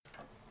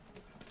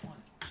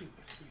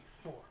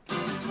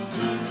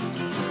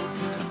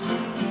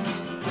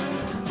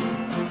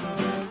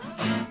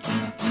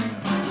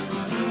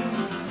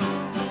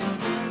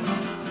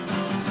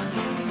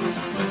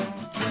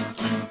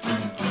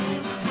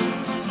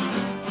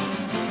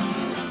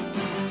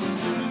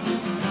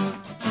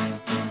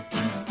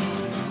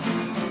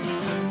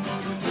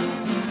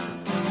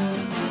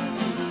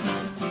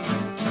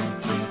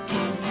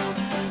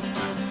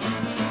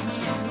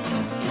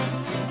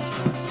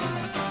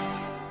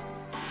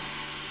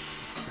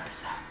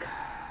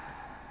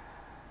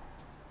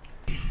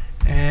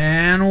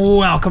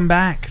Welcome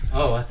back.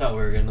 Oh, I thought we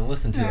were going to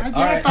listen to it.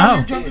 I thought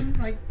you were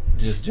jumping, like...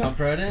 Just jumped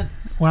right in.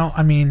 Well,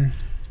 I mean...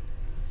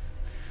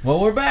 Well,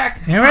 we're back.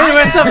 Hey,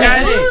 what's up,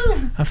 guys?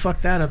 I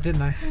fucked that up,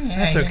 didn't I? Yeah,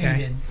 That's okay.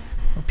 You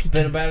did.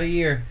 Been about a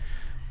year.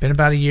 Been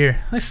about a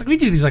year. We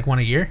do these like one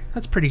a year.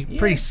 That's pretty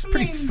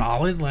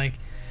solid. Like,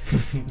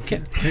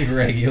 pretty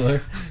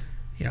regular.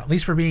 You know, at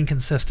least we're being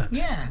consistent.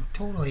 Yeah,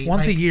 totally.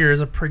 Once a year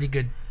is a pretty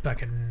good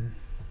fucking...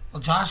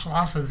 Well, Josh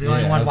Lawson's the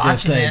only one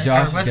watching it.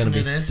 I was going to say, Josh is going to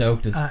be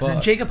stoked as fuck.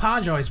 And Jacob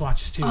Hodge always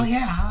watches, too. Oh,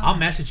 yeah. I'll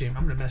message him.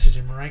 I'm going to message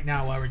him right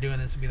now while we're doing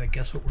this and be like,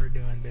 guess what we're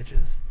doing,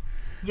 bitches.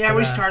 Yeah, but,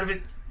 we started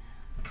it.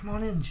 Come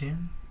on in,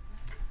 Jen.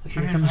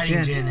 Here comes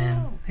Jen.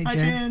 Hey, Hi,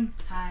 Jen.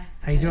 Hi.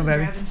 How you doing,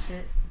 baby? Grabbing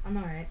shit. I'm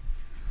alright.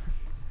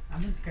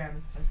 I'm just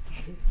grabbing stuff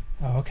to do.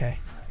 Oh, okay.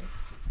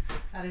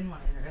 I didn't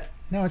want to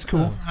interrupt. No, it's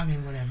cool. I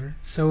mean, whatever.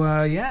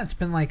 So, yeah, it's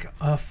been like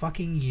a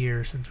fucking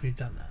year since we've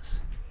done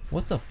this.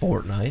 What's a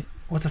fortnight?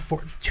 What's a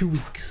It's 2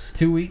 weeks.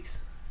 2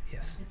 weeks?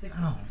 Yes. It's a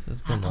Oh, so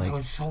it's I been thought it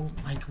was so,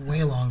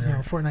 way longer.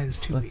 No, a fortnight is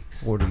 2 like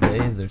weeks. 40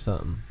 days or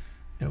something.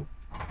 Nope.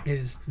 It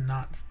is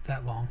not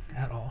that long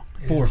at all.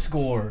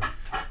 Fourscore.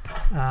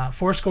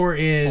 Fourscore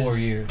is... 4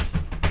 years.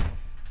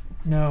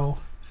 No.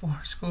 40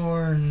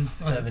 and...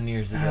 7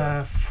 years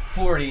ago.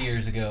 40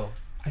 years ago.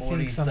 I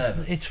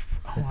 47. think it's...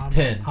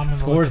 10.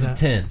 Scores of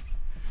 10.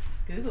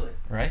 Google it.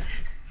 Right?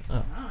 I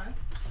don't know.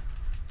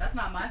 That's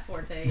not my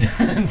forte.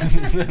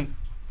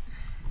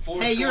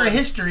 Hey, you're a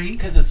history.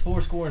 Because it's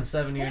 4 and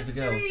 7 years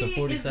ago. So 47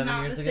 years ago. History is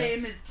not the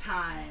same as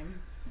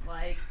time.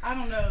 Like, I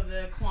don't know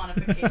the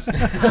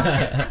quantification of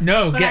time.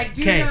 No, but I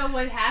do know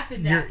what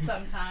happened at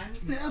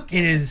sometimes. It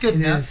is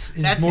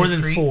more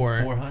than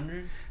 4.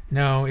 400?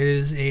 No, it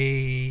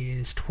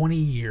is 20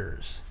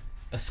 years.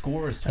 A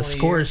score is 20 A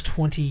score is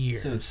 20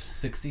 years. So it's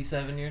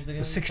 67 years ago?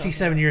 So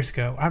 67 years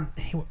ago.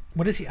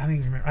 What is he? I don't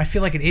even remember. I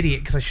feel like an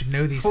idiot because I should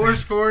know these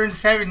things. 4 and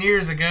 7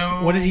 years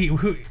ago. What is he?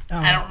 Who?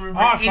 I don't remember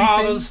Our anything.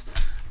 fathers.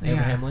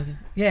 Abraham Lincoln?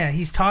 Yeah,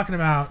 he's talking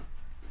about...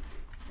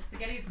 It's the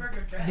Gettysburg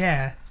Address.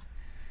 Yeah.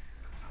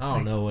 I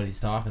don't know what he's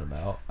talking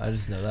about. I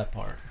just know that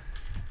part.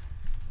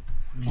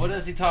 What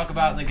does he talk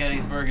about in the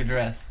Gettysburg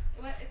Address?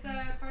 It's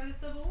a part of the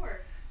Civil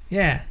War.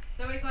 Yeah.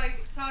 So he's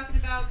like talking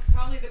about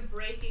probably the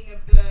breaking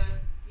of the,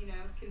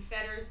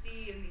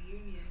 Confederacy and the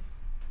Union.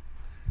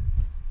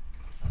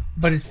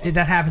 But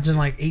that happens in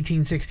like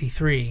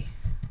 1863.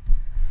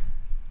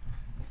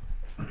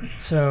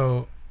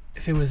 So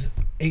if it was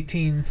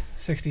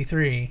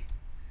 1863,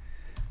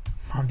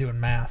 I'm doing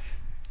math.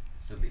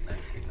 So it'd be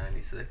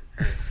 1996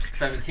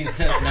 or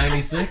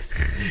 1796.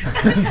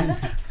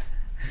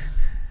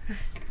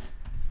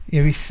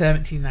 It'd be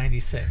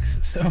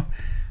 1796. So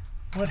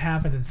what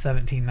happened in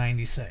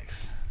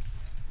 1796?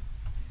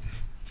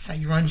 That's how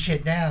you run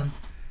shit down.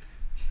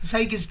 That's how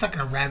you get stuck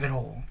in a rabbit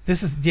hole.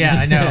 This is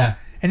I know. Yeah.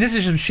 And this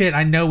is some shit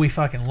I know we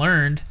fucking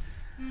learned.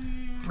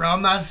 Bro,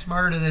 I'm not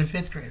smarter than a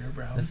 5th grader,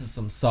 bro. This is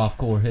some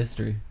softcore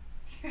history.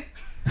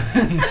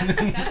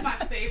 That's my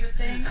favorite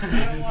thing.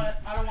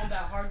 I don't want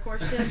that hardcore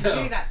shit.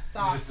 Give me that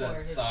softcore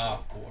history.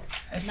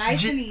 Softcore.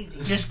 Nice and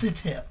easy. Just the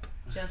tip.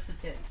 Just the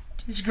tip.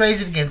 Just graze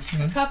it against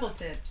me. A couple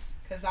tips,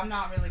 because I'm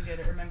not really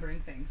good at remembering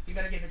things. You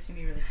better give it to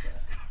me really slow.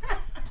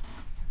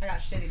 I got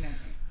shitty memory.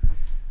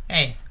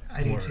 Hey,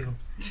 I do too.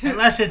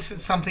 Unless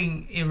it's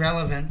something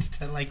irrelevant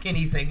to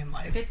anything in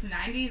life. If it's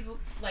 90s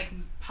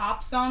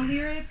pop song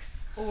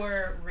lyrics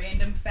or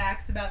random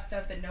facts about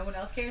stuff that no one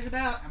else cares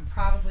about, I'm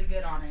probably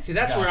good on it. See,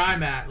 that's where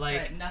I'm at.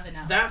 But nothing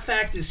else. That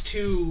fact is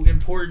too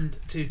important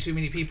to too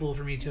many people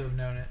for me to have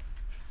known it.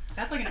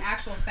 That's like an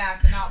actual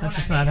fact, and not one. That's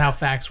just not how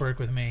facts work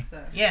with me.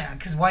 So. Yeah,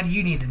 because why do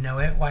you need to know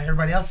it? Why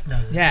everybody else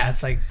knows it? Yeah,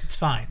 it's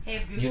fine. Hey,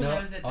 if Google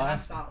knows it, then I'm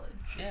solid.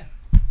 Yeah.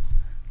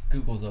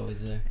 Google's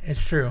always there.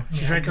 It's true.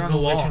 She's right there on the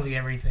wall. Literally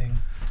everything.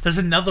 There's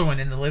another one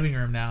in the living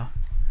room now.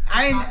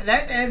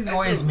 That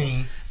annoys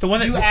me. The one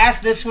that you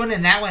ask this one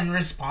and that one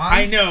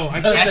responds. I know.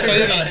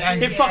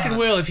 It fucking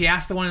will. If you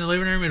ask the one in the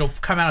living room, it'll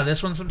come out of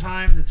this one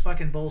sometimes. It's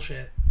fucking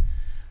bullshit.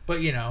 But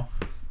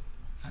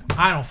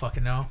I don't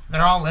fucking know.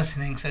 They're all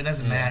listening, so it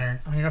doesn't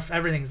matter. I mean,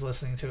 everything's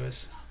listening to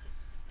us.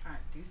 All right,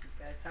 deuces,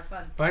 guys. Have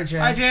fun. Bye, Jen.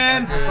 Bye,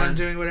 Jen. Have fun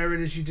doing whatever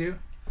it is you do.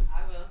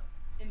 I will.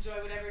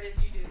 Enjoy whatever it is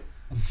you do.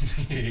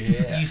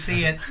 Yeah. You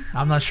see it.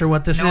 I'm not sure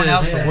what this is,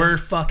 but we're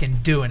fucking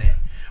doing it.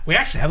 We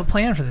actually have a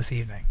plan for this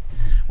evening,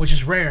 which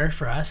is rare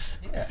for us.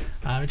 Yeah.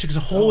 It took us a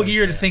whole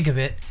year to think of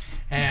it,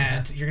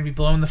 and you're going to be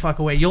blown the fuck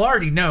away. You'll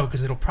already know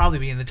because it'll probably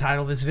be in the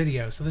title of this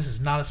video, so this is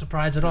not a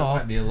surprise at all.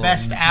 Might be a little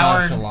Best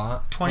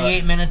hour,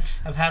 28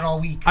 minutes I've had all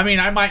week. I mean,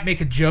 I might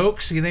make a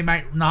joke, so they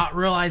might not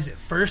realize at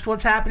first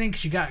what's happening,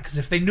 because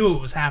if they knew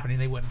it was happening,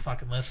 they wouldn't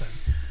fucking listen.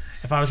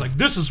 If I was like,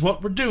 this is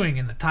what we're doing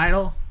in the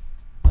title,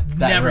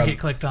 never get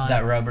clicked on.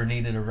 That rubber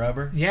needed a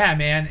rubber? Yeah,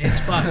 man, it's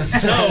fucked.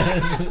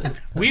 So,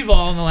 we've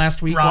all in the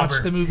last week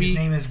watched the movie. His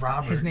name is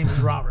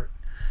Robert.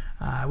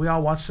 We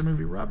all watched the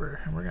movie Rubber,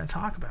 and we're going to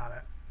talk about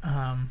it.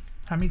 How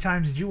many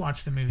times did you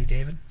watch the movie,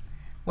 David?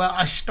 Well,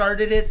 I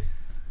started it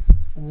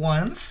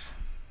once,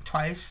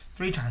 twice,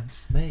 3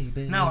 times.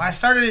 Maybe. No, I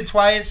started it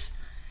twice,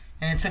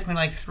 and it took me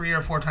 3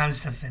 or 4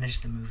 times to finish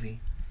the movie.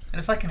 And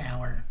it's like an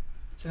hour.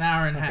 It's an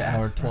hour and a half. An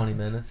hour 20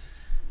 minutes.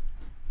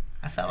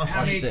 I fell I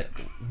asleep. watched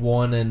it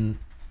 1 and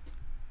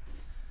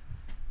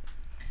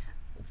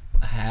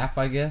a half,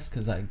 I guess,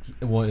 because I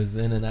was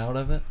in and out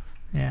of it.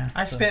 Yeah.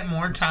 I spent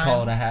more Let's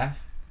call it time. a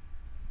half.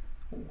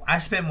 I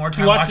spent more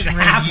time You watched it watching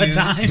half a reviews.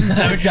 time? Is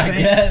that what you're I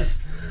saying?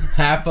 guess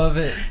half of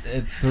it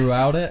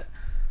throughout it,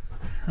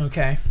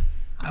 Okay.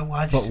 I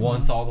watched. but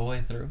once all the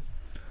way through.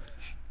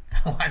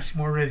 I watched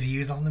more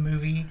reviews on the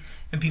movie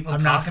and people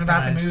I'm not talking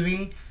about the surprised.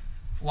 movie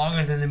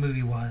longer than the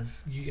movie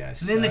was. You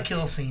guys And then the suck.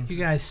 kill scenes. You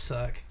guys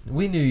suck.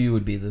 We knew you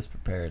would be this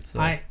prepared. So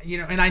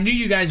And I knew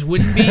you guys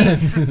wouldn't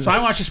be. So I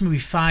watched this movie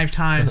 5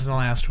 times in the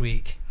last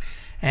week.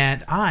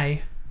 And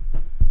I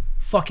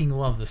fucking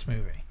love this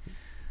movie.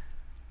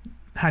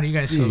 How do you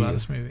guys feel about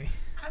this movie?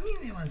 I mean,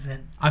 it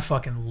wasn't. I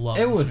fucking love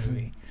It this was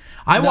movie.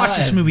 I not watched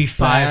this as movie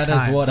 5 bad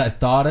times. as what I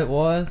thought it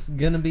was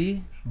gonna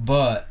be,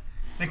 but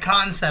The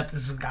concept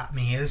is what got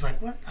me. It was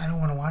like, what? I don't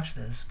want to watch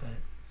this, but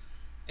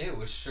it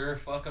was sure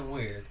fucking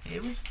weird.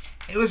 it was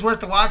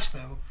worth the watch,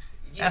 though.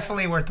 Yeah.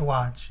 Definitely worth the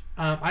watch.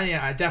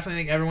 I definitely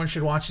think everyone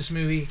should watch this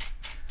movie.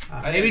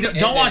 I Maybe didn't-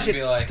 don't it watch didn't it.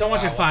 be like, Don't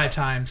watch wow, it what 5 the-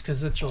 times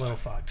because it's a little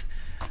fucked.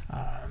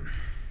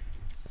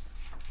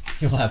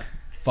 You'll have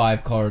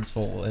 5 cards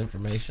full of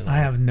information. I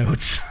have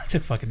notes. I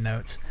took fucking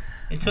notes.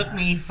 It took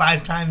me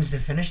 5 times to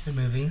finish the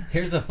movie.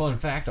 Here's a fun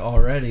fact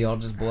already. I'll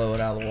just blow it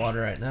out of the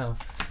water right now.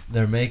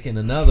 They're making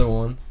another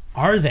one.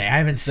 Are they? I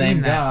haven't Same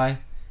seen that. guy.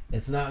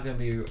 It's not gonna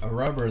be a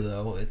rubber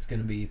though. It's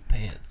gonna be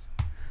pants.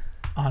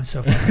 Oh, I'm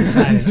so fucking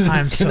excited.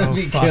 I'm It's gonna so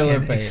be killer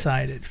fucking pants.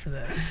 excited for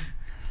this.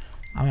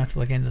 I'm gonna have to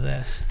look into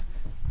this.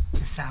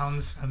 It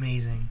sounds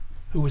amazing.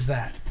 Who was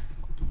that?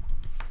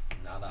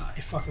 Not I.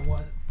 It fucking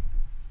was.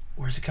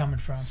 Where's it coming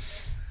from?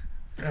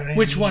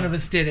 Which one of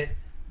us did it?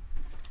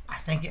 I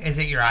think, is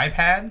it your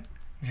iPad?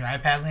 Is your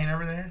iPad laying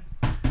over there?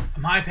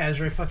 My iPad's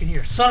right fucking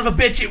here. Son of a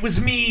bitch, it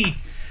was me!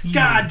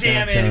 God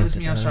damn it, it was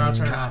me. I'm sorry, I'll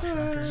turn it off.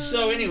 Cocksucker.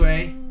 So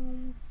anyway,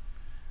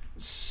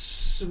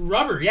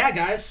 Rubber. Yeah,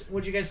 guys.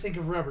 What'd you guys think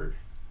of Rubber?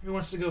 Who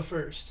wants to go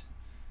first?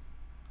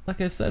 Like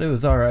I said, it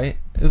was all right.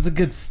 It was a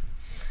good.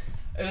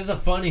 It was a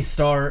funny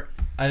start.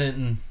 I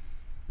didn't.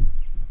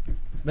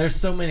 There's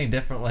so many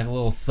different like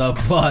little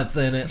subplots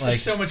in it. Like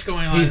There's so much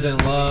going on. he's this in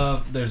movie.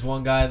 love. There's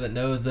one guy that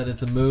knows that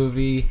it's a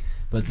movie,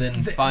 but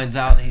then finds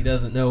out he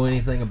doesn't know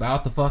anything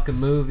about the fucking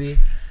movie.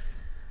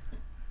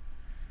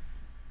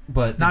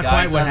 But Not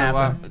quite what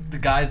happened. The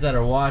guys that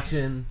are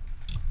watching,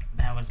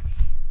 That was me.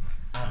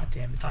 God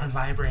damn It's it. on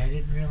vibrate. I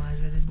didn't realize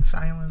I didn't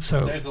silence.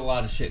 So there's a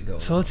lot of shit going.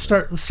 So on. let's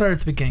start at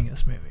the beginning of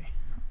this movie.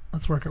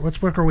 Let's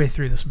work our way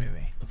through this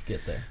movie. Let's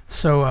get there.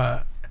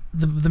 So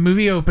the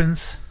movie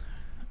opens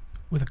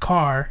with a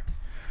car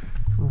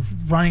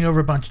running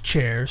over a bunch of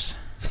chairs.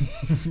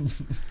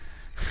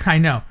 I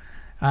know.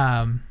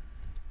 Then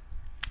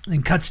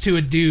cuts to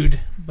a dude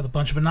with a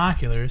bunch of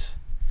binoculars,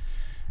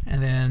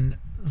 and then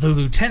the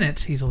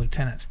lieutenant. He's a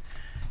lieutenant.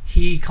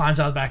 He climbs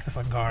out of the back of the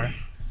fucking car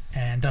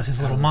and does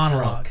his little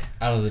monologue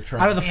Out of the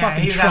trunk. out of the Yeah,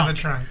 fucking he was trunk. out of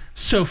the trunk.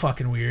 So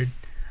fucking weird.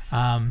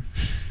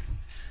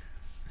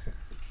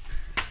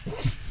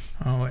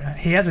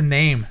 He has a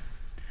name.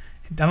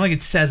 I don't think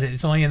it says it.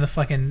 It's only in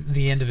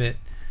the end of it.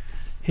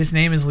 His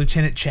name is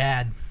Lieutenant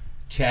Chad.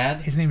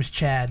 Chad? His name is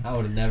Chad. I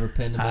would have never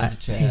pinned him as a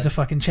Chad. He's a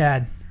fucking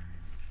Chad.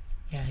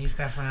 Yeah, he's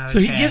definitely not So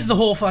a he Chad. gives the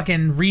whole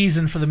fucking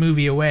reason for the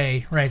movie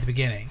away right at the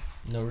beginning.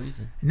 No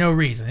reason. No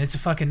reason.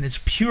 It's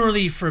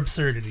purely for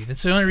absurdity.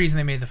 That's the only reason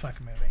they made the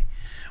fucking movie.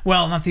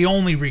 Well, not the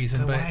only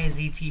reason, But but why is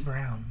E.T.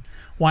 Brown?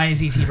 why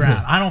is E.T.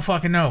 Brown? I don't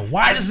fucking know.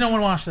 Why does no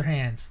one wash their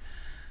hands?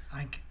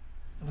 Like,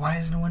 why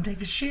does no one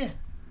take a shit?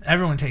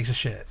 Everyone takes a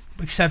shit,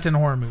 except in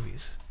horror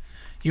movies.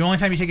 The only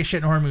time you take a shit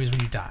in horror movies is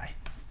when you die.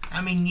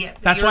 I mean, yeah.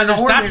 That's you're why in a there's.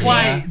 horror That's movie.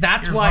 why. Yeah.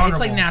 That's You're why it's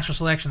like vulnerable. natural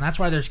selection. That's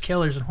why there's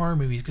killers in horror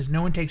movies because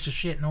no one takes a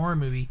shit in a horror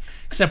movie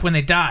except when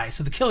they die.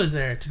 So the killer's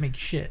there to make you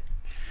shit.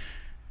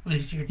 What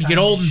is your You time get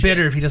to old and shit?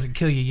 bitter if he doesn't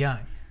kill you young.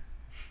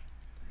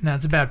 No,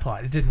 it's a bad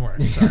plot. It didn't work.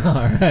 Sorry. All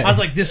right. I was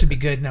like, this would be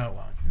good. No, it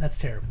won't. That's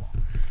terrible.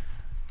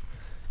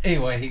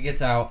 Anyway, he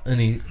gets out and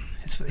he.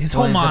 His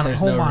whole, explains that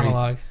there's no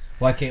monologue.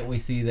 Why can't we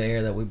see the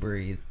air that we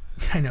breathe?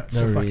 I know it's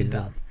No so fucking reason.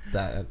 dumb.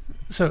 That.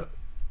 So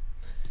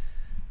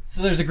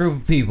So there's a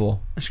group of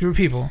people. a group of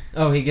people.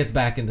 Oh, he gets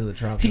back into the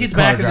trunk. He and gets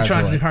car back in the drives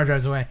trunk away. and the car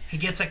drives away. He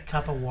gets a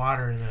cup of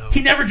water, though.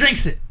 He never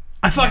drinks it.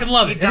 I fucking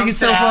love it. He I think it's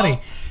so dumps it funny.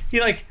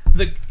 out.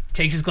 He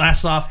takes his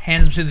glasses off,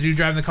 hands them to the dude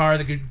driving the car.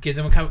 The dude gives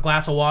him a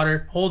glass of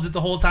water, holds it the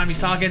whole time he's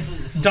talking,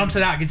 dumps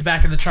it out, gets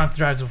back in the trunk,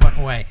 drives the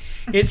fucking away.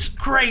 It's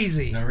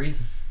crazy. No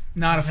reason.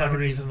 Not a There's no fucking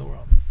reason in the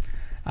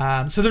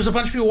world. So there's a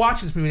bunch of people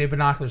watching this movie. They have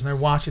binoculars and they're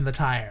watching the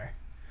tire.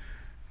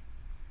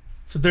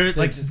 So they're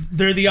the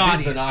These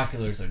audience.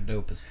 binoculars are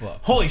dope as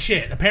fuck. Holy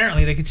shit!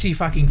 Apparently they could see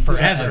fucking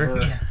forever,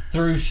 Yeah.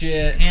 Through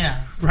shit.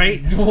 Yeah. right?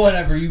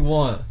 Whatever you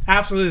want.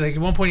 Absolutely. Like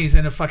at one point he's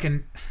in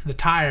the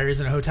tire is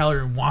in a hotel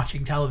room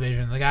watching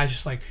television. The guy's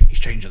just like he's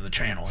changing the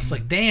channel. It's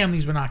like damn,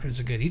 these binoculars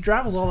are good. He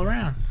travels all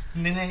around.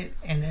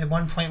 And at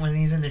one point when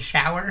he's in the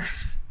shower,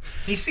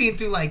 he's seeing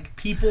through like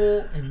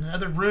people in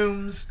other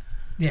rooms.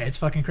 Yeah, it's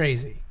fucking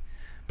crazy.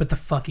 but the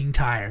fucking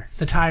tire.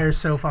 The tire is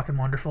so fucking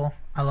wonderful.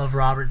 I love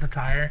Robert the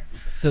tire.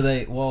 So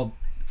they all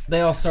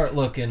start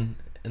looking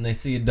and they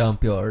see a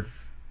dump yard.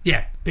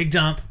 Yeah, big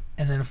dump,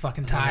 and then a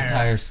fucking tire. And the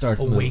tire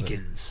starts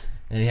awakens.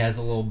 Moving. And he has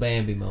a little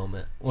Bambi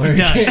moment. Where he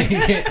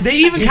does. They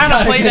even kind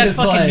of play that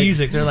fucking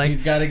music. They're like,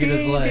 he's got to get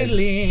his legs.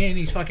 And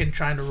he's fucking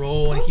trying to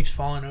roll, and he keeps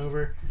falling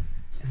over.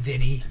 And then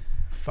he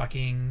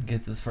fucking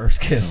gets his first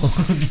kill.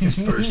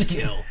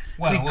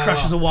 He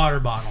crushes a water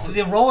bottle.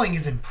 The rolling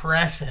is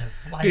impressive.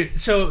 Like, dude,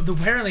 so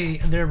apparently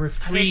there were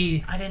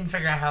 3... I didn't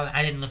figure out how...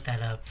 I didn't look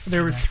that up.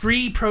 There were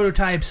 3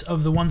 prototypes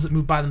of the ones that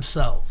move by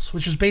themselves,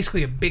 which was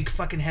basically a big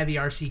fucking heavy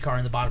RC car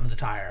in the bottom of the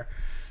tire.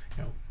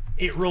 You know,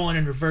 it rolling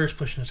in reverse,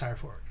 pushing the tire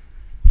forward.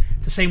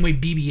 It's the same way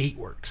BB-8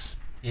 works.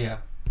 Yeah.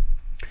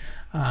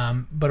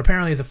 But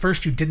apparently the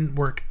first 2 didn't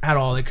work at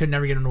all. They could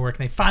never get them to work.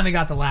 And they finally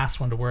got the last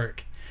one to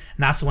work.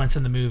 And that's the one that's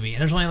in the movie.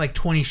 And there's only like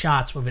 20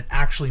 shots of it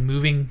actually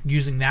moving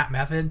using that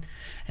method.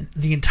 And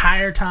the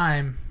entire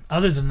time,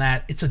 other than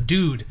that, it's a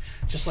dude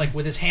just like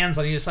with his hands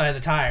on either side of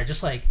the tire,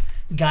 just like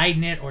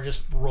guiding it or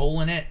just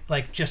rolling it,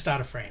 like just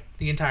out of frame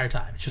the entire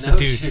time. It's just a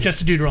dude. Shit.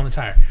 Just a dude rolling the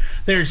tire.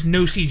 There's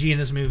no CG in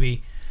this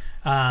movie.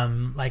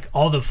 Like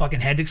all the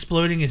fucking head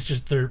exploding is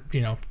just their,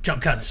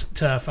 jump cuts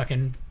to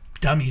fucking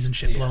dummies and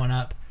shit blowing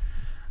up,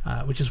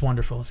 which is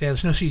wonderful. So yeah,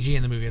 there's no CG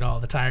in the movie at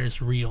all. The tire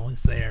is real.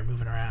 It's there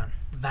moving around.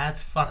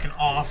 That's fucking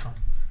awesome.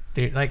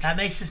 Dude, like that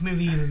makes this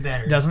movie even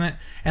better, doesn't it?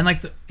 And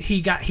like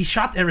he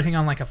shot everything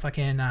on like a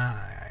fucking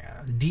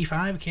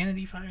D5, Canon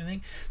D5, I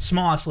think,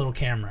 smallest little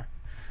camera.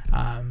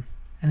 And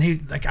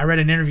he I read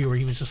an interview where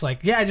he was just like,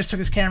 yeah, I just took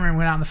his camera and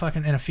went out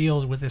in a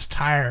field with this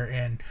tire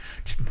and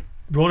just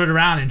rolled it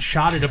around and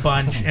shot it a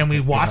bunch, and we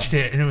watched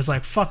it, and it was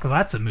like, fuck,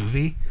 that's a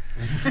movie.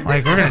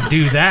 Like, we're gonna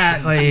do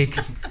that. Like,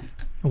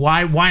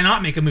 why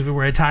not make a movie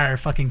where a tire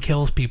fucking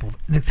kills people?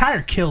 The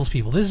tire kills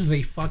people. This is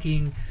a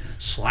fucking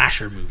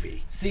slasher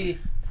movie. See,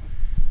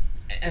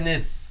 and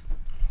it's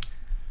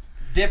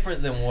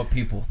different than what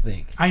people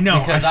think. I know.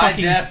 Because I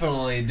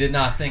definitely did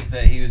not think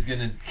that he was going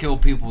to kill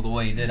people the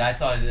way he did. I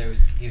thought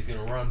he was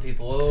going to run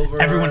people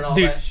over and all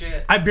that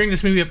shit. I bring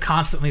this movie up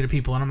constantly to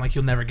people, and I'm like,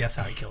 you'll never guess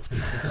how he kills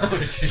people.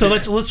 So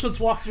let's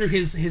walk through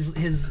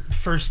his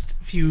first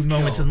few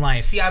moments in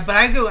life. See, I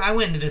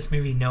went into this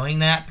movie knowing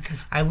that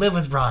because I live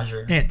with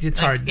Roger. Yeah, it's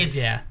hard.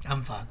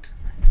 I'm fucked.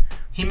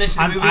 He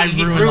mentioned the movie.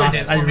 He ruined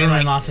it for me. I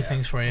ruined lots of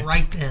things for you.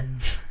 Right then.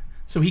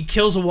 So he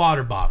kills a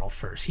water bottle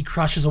first. He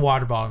crushes a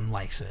water bottle and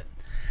likes it.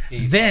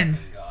 Then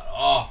got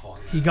off on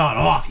that. He got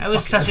off. That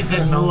was such a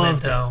good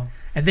moment, though.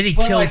 And then he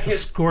kills the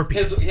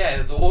scorpion.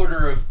 His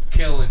order of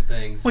killing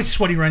things. Which is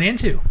what he ran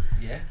into.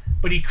 Yeah.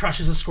 But he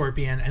crushes a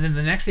scorpion, and then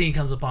the next thing he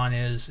comes up on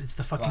is it's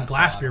the fucking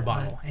glass beer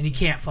bottle, and he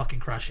can't fucking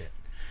crush it.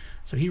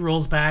 So he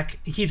rolls back.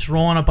 He keeps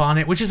rolling up on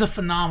it, which is a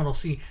phenomenal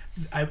scene.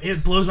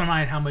 It blows my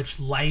mind how much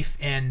life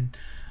and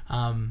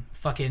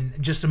fucking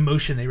just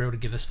emotion they were able to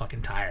give this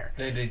fucking tire.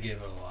 They did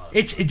give it a lot.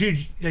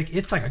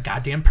 It's like a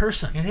goddamn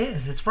person. It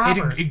is. It's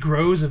Robert. It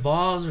grows,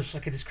 evolves, or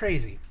like it is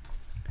crazy.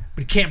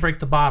 But he can't break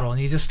the bottle, and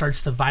he just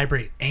starts to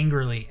vibrate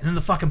angrily, and then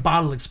the fucking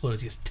bottle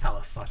explodes. He has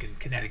fucking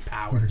kinetic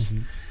powers.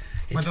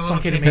 It's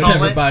fucking amazing.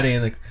 Everybody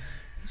in the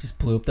just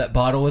blew up that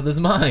bottle with his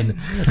mind.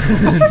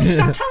 He's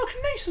got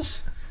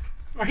telekinesis.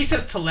 Or he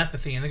says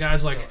telepathy, and the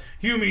guy's like,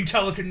 "You mean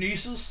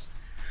telekinesis?"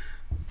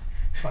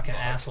 Fucking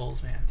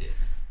assholes, man.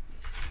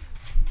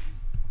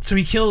 So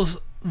he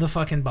kills the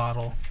fucking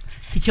bottle.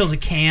 He kills a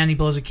can. He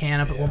blows a can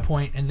up at one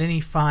point, and then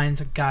he finds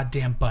a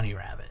goddamn bunny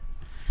rabbit,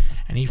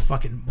 and he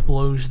fucking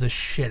blows the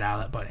shit out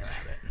of that bunny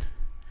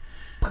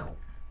rabbit.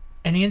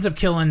 And he ends up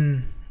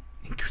killing.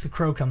 The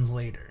crow comes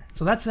later.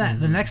 So that's that.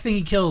 The next thing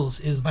he kills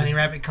is bunny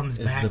rabbit comes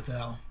back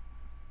though.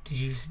 Did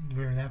you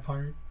remember that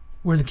part?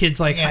 Where the kid's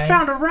like, I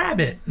found a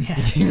rabbit. Yeah.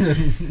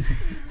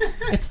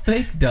 It's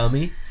fake,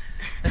 dummy.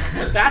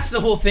 That's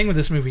the whole thing with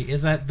this movie,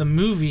 is that the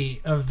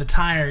movie of the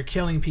tire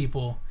killing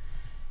people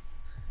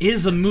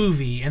is a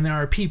movie, and there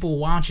are people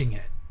watching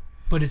it.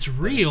 But it's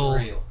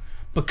real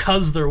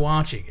because they're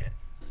watching it.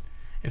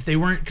 If they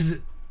weren't, because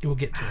we'll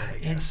get to it, I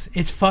guess.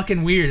 It's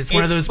fucking weird. It's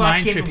one of those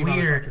mind-trippy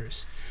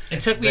motherfuckers. It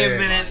took me a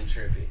minute.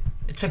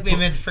 It took me a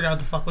minute to figure out what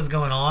the fuck was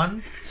going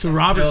on. So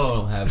Robert still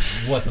don't have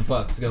what the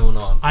fuck's going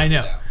on. I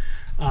know.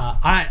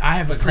 I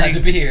have a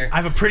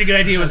pretty good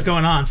idea what's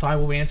going on, so I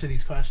will answer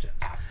these questions.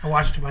 I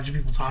watched a bunch of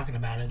people talking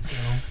about it,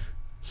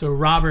 So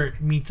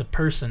Robert meets a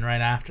person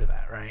right after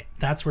that, right?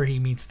 That's where he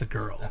meets the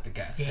girl. At the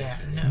gas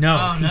station.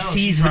 He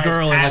sees the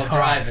girl in the car.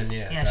 Driving,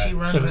 yeah, she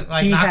runs it,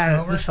 knocks him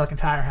over. This fucking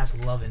tire has a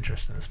love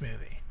interest in this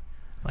movie.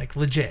 Like,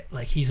 legit.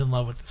 Like, he's in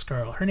love with this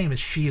girl. Her name is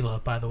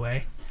Sheila, by the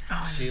way.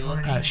 Oh,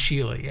 Sheila?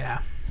 Sheila, yeah.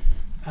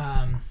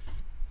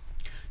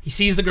 He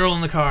sees the girl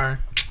in the car.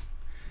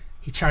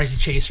 He tries to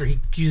chase her. He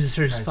uses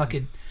her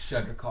fucking...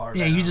 Shut her car down.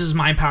 Yeah, he uses his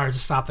mind powers to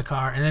stop the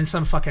car. And then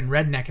some fucking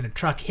redneck in a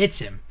truck hits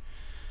him.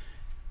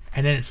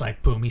 And then it's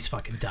like, boom, he's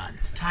fucking done.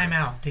 Time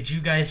out. Did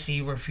you guys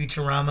see where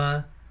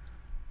Futurama...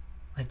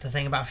 Like, the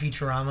thing about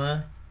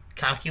Futurama...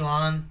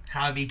 Calculon,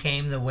 how it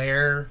became the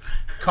Ware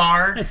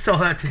car? I saw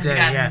that today,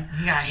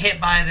 He got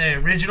hit by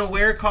the original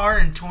Ware car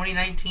in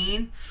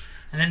 2019.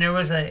 And then there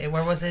was where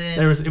was it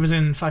in? It was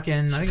in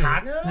fucking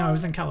Chicago? No, it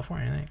was in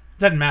California, I think.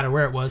 Doesn't matter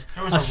where it was.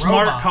 There was a a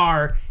smart robot.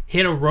 car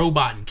hit a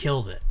robot and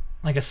killed it.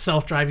 Like a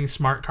self-driving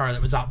smart car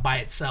that was out by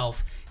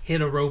itself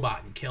hit a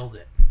robot and killed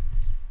it.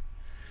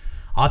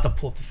 I'll have to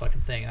pull up the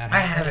fucking thing. I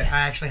have it. I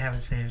actually have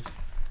it saved.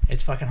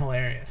 It's fucking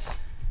hilarious.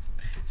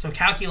 So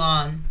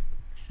Calculon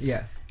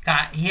Yeah.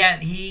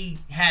 he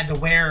had the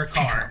wear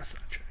car.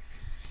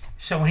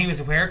 So when he was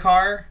a wear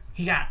car,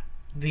 he got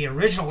the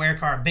original wear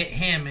car bit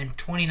him in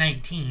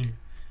 2019.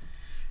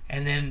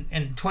 And then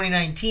in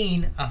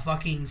 2019, a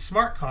fucking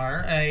smart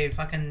car, a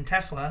fucking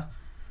Tesla.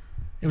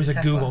 It was a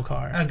Tesla? Google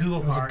car. A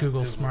Google It was car. a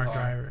Google Google smart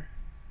car. driver.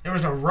 There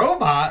was a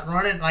robot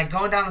running, like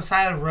going down the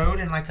side of the road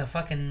in like a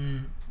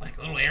fucking like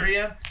little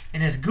area,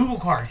 and his Google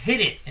car hit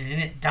it, and then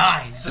it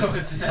died. So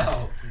it's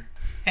now.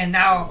 And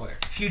now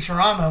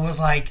Futurama was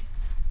like,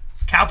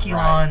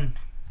 Calculon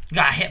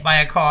got hit by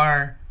a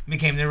car,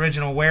 became the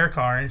original wear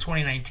car in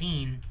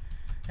 2019.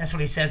 That's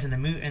what he says in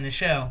the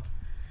show,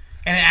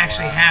 and it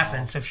actually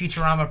happened. So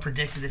Futurama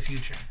predicted the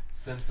future.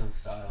 Simpsons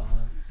style, huh?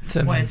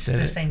 Simpsons Well, it's did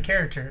the it. same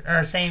character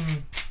or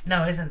same.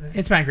 No, isn't it?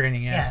 It's Matt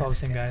Groening, yeah. Yeah, It's all the it's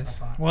same okay, guys. that's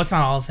what I thought. Well, it's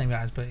not all the same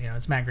guys, but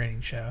it's Matt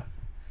Groening's show.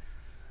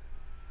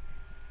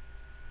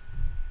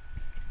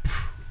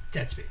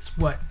 Dead Space.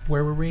 What?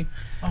 Where were we?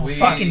 Oh, We-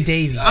 fucking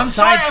Davy. I'm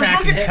sorry, I was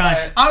Sidetracking looking-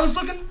 cunt. I was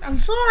looking. I'm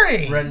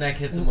sorry. Redneck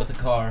hits him with a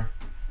car.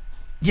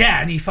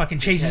 Yeah, and he fucking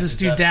chases this catches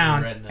dude up to the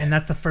down, redneck. and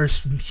that's the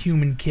first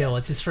human kill.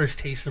 It's his first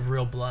taste of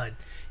real blood.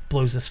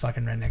 Blows this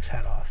fucking redneck's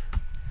head off.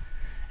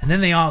 And then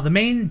the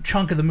main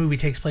chunk of the movie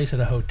takes place at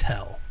a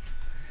hotel.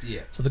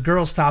 Yeah. So the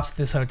girl stops at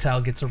this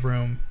hotel, gets a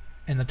room,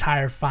 and the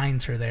tire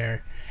finds her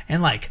there,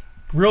 and like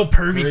real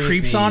pervy Creepy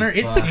creeps on her.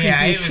 It's the fuck. creepiest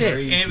Yeah, shit.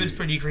 it was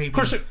pretty creepy. Of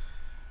course,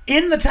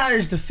 in the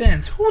tire's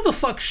defense, who the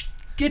fuck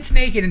gets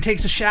naked and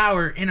takes a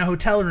shower in a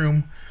hotel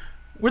room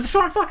where the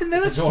front fucking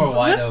door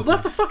wide open.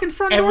 left the fucking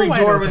front every door wide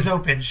door open. was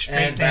open straight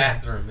And there.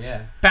 bathroom,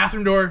 yeah.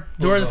 Bathroom door of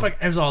the Boom. fuck,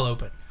 it was all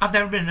open. I've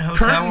never been in a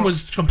hotel. Curtain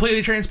was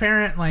completely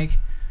transparent. Like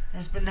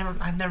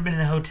I've never been in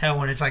a hotel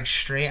when it's like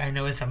straight. I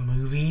know it's a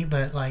movie,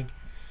 but like,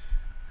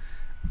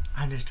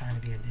 I'm just trying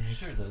to be a dick.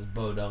 Sure, those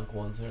bodunk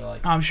ones are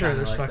like. I'm sure kinda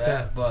there's like fucked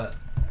that, up. but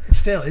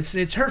still,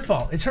 it's her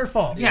fault. It's her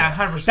fault. Yeah,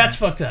 100%. That's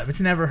fucked up. It's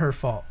never her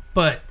fault.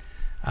 But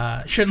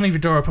shouldn't leave your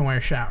door open while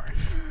you're showering.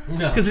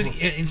 no. Because an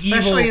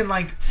Especially evil in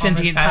like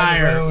sentient on the side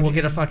of the tire road will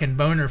get a fucking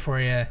boner for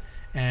you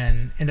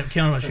and end up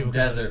killing a bunch of Some people.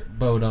 desert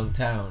bodunk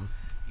town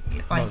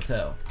like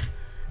motel.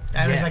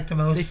 that was Yeah. like the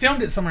most. They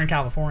filmed it somewhere in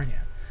California.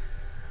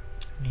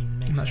 I mean,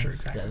 makes I'm not sense. sure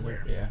exactly Desert,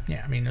 where. yeah.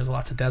 Yeah, I mean, there's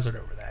lots of desert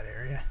over that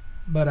area.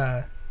 But,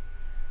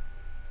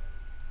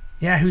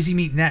 yeah, who's he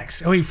meet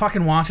next? Oh, he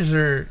fucking watches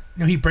her.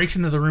 No, he breaks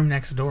into the room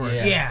next door.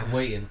 Yeah, Yeah.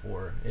 waiting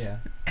for her. Yeah.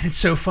 And it's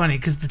so funny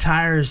because the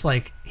tire is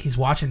like, he's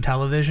watching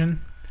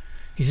television.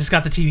 He's just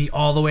got the TV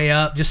all the way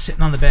up, just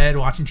sitting on the bed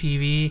watching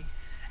TV.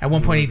 At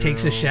one point, he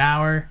takes a Girls.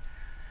 shower.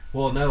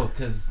 Well, no,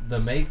 because the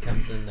maid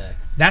comes in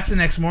next. That's the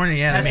next morning.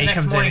 Yeah, That's the the maid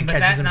next comes morning, in but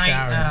and catches that him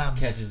night, showering.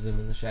 Catches him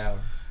in the shower.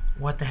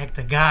 What the heck?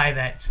 The guy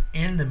that's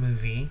in the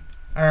movie,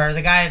 or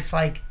the guy that's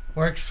like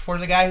works for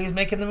the guy who's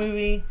making the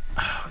movie,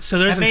 So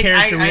there's I a mean,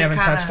 character we I haven't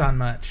kinda- touched on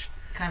much.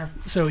 kind of.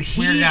 So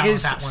he weirded out with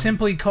is that one.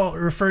 simply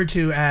referred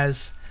to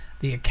as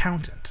the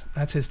accountant.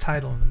 That's his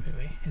title in the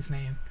movie. His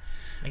name.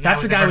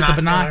 That's the guy with the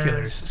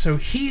binoculars. So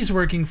he's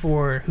working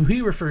for who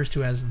he refers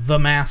to as the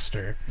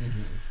master.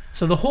 Mm-hmm.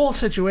 So the whole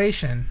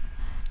situation,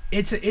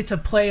 it's a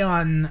play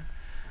on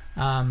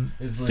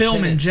Is film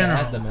in Lieutenant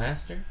general. Chad the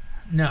master?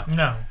 No,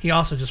 No. he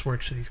also just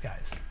works for these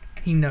guys.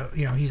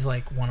 He's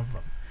like one of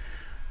them.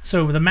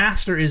 So the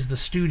master is the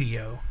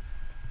studio,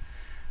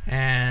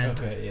 and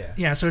Okay, yeah.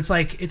 yeah. So it's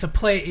like it's a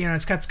play.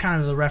 It's got kind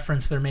of the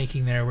reference they're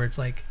making there, where it's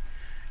like,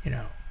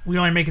 we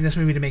only making this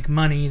movie to make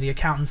money. The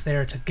accountant's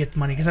there to get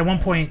money because at one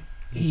point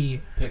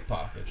he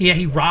Pickpocket.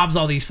 he robs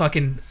all these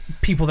fucking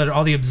people that are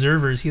all the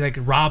observers. He like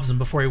robs them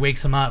before he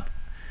wakes them up.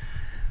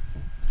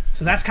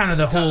 So that's kind of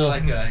the It's kinda whole.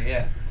 like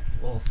a,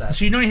 little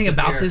So you know anything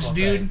about this satirical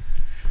dude?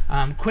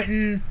 thing.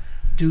 Quentin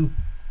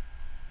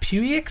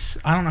Dupuix?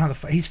 I don't know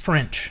how he's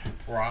French.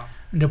 Bra.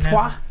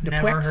 Dupuix?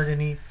 Never heard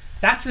any.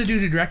 That's the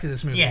dude who directed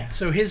this movie. Yeah.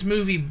 So his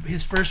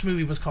first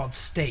movie was called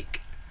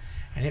Steak,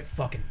 and it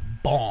fucking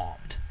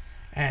bombed.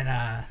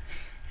 And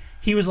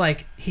he was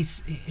like, he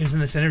was in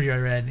this interview I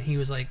read. He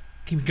was like,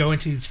 he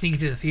would sneak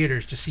into the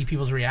theaters to see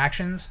people's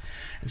reactions,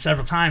 and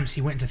several times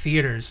he went into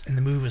theaters and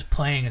the movie was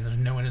playing and there's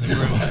no one in the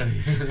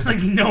room.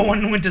 Like no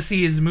one went to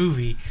see his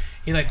movie.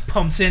 He like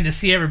pumps in to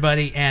see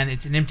everybody, and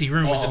it's an empty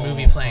room with the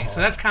movie playing. So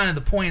that's kind of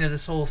the point of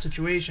this whole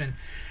situation.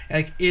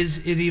 Like, is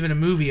it even a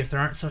movie if there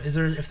aren't? So if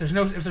there's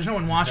no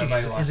one watching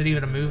it, is it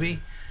even a movie?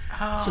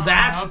 Oh, So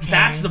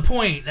that's the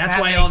point. That's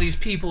That why all makes- these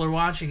people are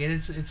watching it.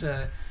 It's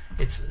a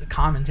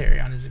commentary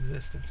on his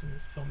existence and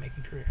his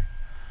filmmaking career.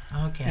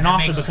 Okay. And that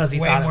also makes because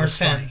he way thought it more was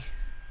funny. sense.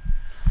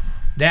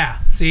 Yeah,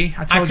 see,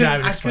 I told you I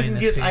would explain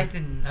couldn't this to you. I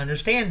didn't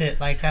understand it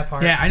like that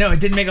part. Yeah, I know it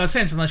didn't make a lot of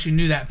sense unless you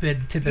knew that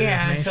tidbit of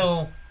Yeah,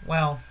 information.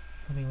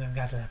 we haven't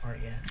got to that part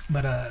yet.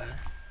 But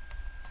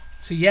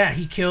so yeah,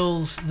 he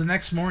kills the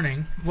next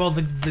morning. Well,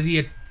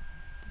 the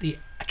the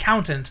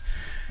accountant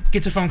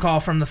gets a phone call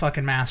from the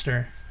fucking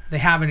master. They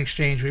have an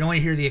exchange. We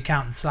only hear the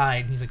accountant's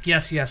side. He's like,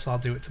 yes, I'll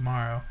do it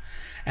tomorrow.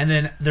 And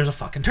then there's a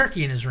fucking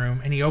turkey in his room,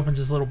 and he opens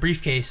his little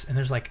briefcase, and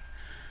there's like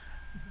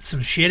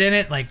some shit in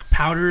it, like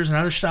powders and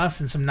other stuff,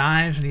 and some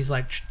knives, and he's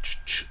like,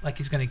 like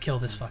he's gonna kill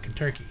this fucking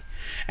turkey.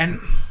 And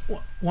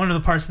one of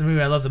the parts of the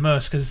movie I love the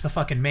most, because it's the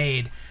fucking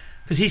maid,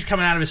 because he's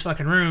coming out of his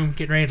fucking room,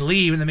 getting ready to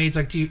leave, and the maid's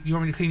like, do you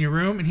want me to clean your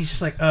room? And he's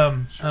just like,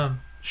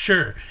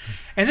 sure.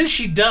 And then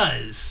she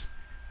does,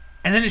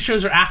 and then it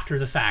shows her after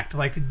the fact,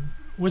 like,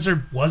 was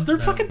there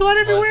fucking blood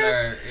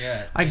everywhere?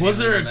 Was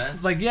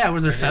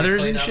there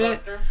feathers and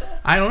shit?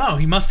 I don't know.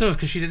 He must have,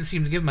 because she didn't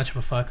seem to give much of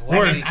a fuck.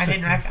 I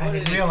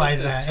didn't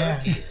realize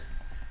that.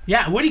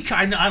 Yeah.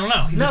 I don't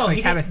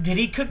know. Did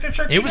he cook the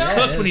turkey? It was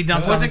cooked when he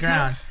dumped it on the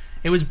ground. Cooked?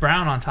 It was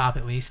brown on top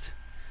at least.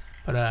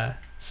 But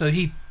so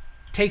he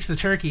takes the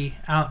turkey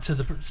out to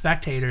the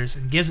spectators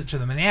and gives it to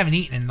them, and they haven't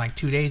eaten in like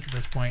 2 days at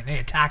this point. They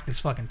attack this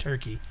fucking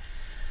turkey.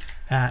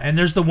 And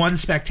there's the one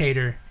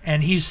spectator,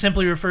 and he's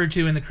simply referred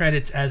to in the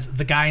credits as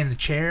the guy in the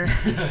chair.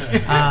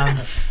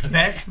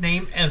 Best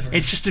name ever.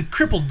 It's just a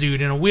crippled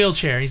dude in a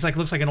wheelchair. He's like,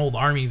 looks like an old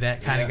army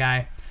vet kind of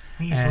guy.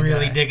 He's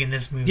really digging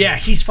this movie. Yeah,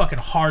 he's fucking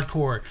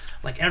hardcore.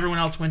 Like, everyone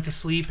else went to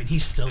sleep, and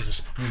he's still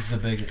just... He's the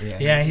big...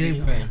 he's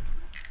a fan.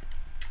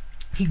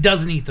 He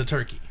doesn't eat the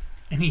turkey.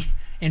 And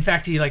in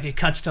fact, it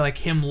cuts to, like,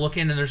 him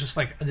looking, and there's just,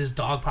 like, this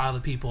dog pile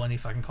of people, and he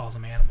fucking calls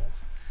them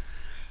animals.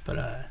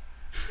 But,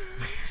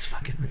 this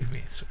fucking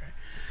movie, I swear.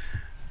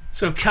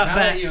 So cut now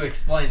back. Now that you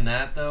explain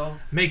that, though,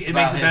 it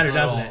makes it better,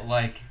 doesn't it?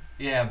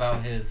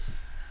 About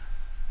his,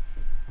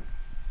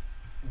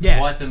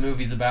 what the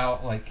movie's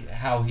about, like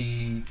how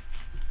he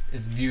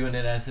is viewing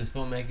it as his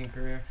filmmaking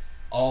career.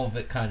 All of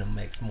it kind of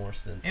makes more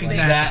sense.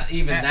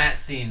 Exactly. That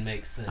scene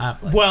makes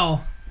sense.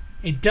 Well,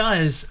 it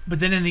does, but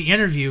then in the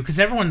interview, because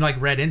everyone like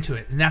read into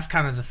it, and that's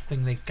kind of the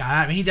thing they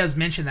got. I mean, he does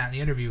mention that in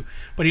the interview,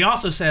 but he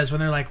also says when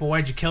they're like, "Well,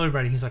 why'd you kill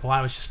everybody?" He's like, "Well,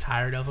 I was just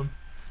tired of them."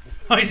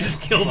 I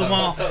just killed them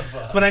all.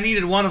 But I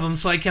needed one of them,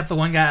 so I kept the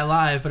one guy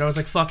alive. But I was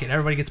like, fuck it,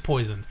 everybody gets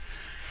poisoned.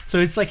 So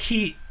it's like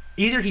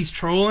either he's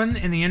trolling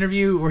in the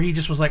interview, or he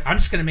just was like, I'm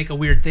just going to make a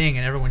weird thing,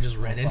 and everyone just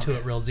read into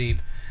it real deep.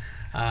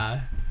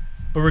 But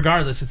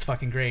regardless, it's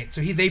fucking great.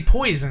 So they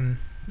poison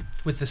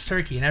with this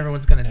turkey, and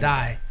everyone's going to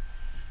die.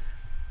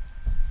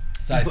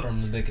 Aside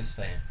from the biggest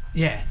fan.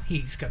 Yeah,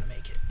 he's going to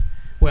make it.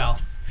 Well,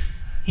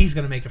 he's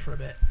going to make it for a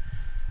bit.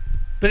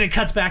 But it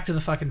cuts back to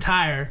the fucking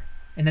tire,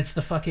 and it's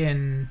the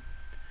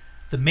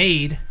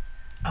maid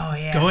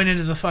going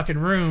into the fucking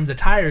room, the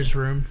tires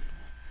room,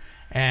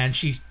 and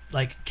she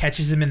like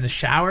catches him in the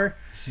shower.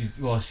 She's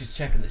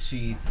checking the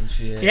sheets and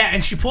shit. Yeah,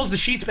 and she pulls the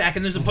sheets back,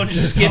 and there's a bunch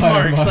of skid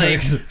marks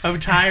like of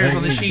tires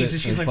on the sheets, and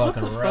she's like, "What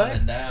the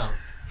fuck?" Down.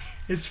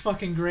 It's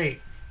fucking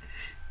great.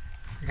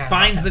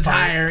 Finds the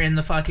tire in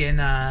the fucking in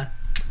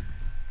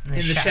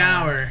the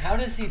shower. How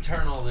does he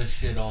turn all this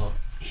shit on?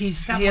 He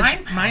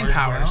has mind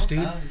powers,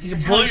 dude. You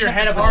can blow your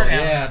head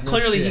up.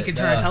 Clearly, he can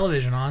turn a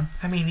television on.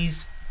 I mean,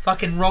 he's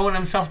fucking rolling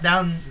himself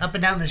up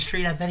and down the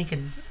street. I bet he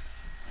can.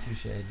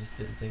 Touche. I just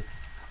didn't think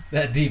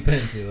that deep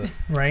into it.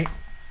 Right.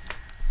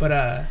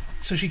 But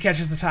so she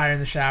catches the tire in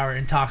the shower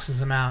and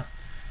tosses him out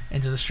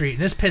into the street.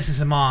 And this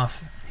pisses him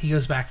off. He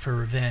goes back for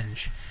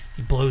revenge.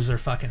 He blows their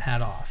fucking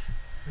head off.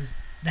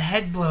 The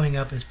head blowing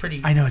up is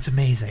pretty... I know, it's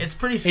amazing. It's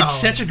pretty solid. It's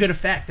such a good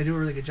effect. They do a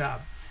really good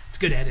job. It's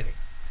good editing.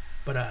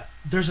 But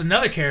there's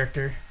another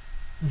character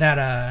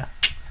that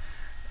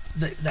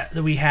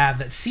we have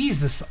that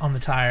sees this on the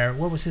tire.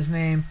 What was his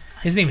name?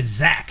 His name is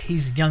Zach.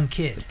 He's a young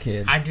kid. The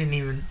kid. I didn't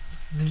even...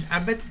 I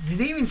bet... Did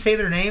they even say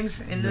their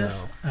names in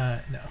this? No,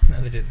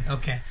 they didn't.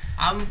 Okay.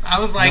 I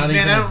was like, not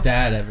man, even his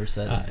dad ever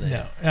said his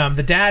name. No.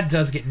 The dad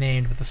does get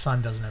named, but the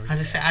son doesn't ever. As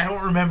I say, I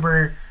don't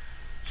remember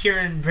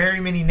hearing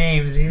very many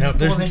names. You're just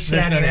pulling this shit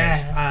out of your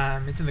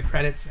ass. It's in the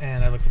credits,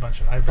 and I looked a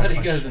bunch of... But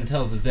he goes and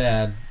tells his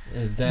dad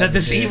that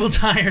this evil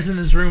tire's in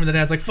his room, and the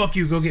dad's like, fuck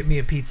you, go get me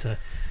a pizza.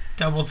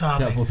 Double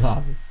topping.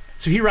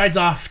 So he rides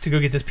off to go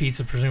get this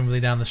pizza, presumably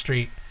down the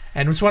street.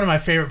 And it's one of my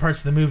favorite parts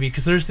of the movie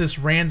because there's this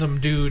random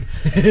dude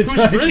who's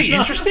really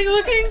interesting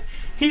looking.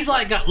 He's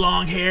like got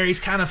long hair. He's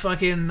kind of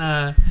fucking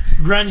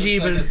grungy,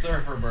 looks like a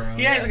surfer bro.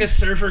 Yeah, he's like a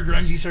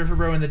grungy surfer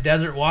bro in the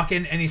desert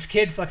walking. And his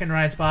kid fucking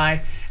rides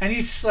by, and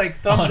he's just like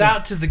thumbs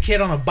out to the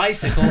kid on a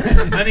bicycle.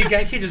 And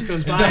the kid just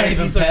goes by. Not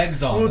even he's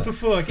pegs like, on. What the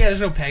fuck? Yeah,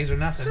 there's no pegs or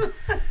nothing.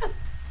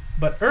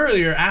 But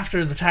earlier,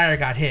 after the tire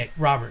got hit,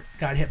 Robert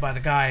got hit by the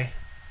guy.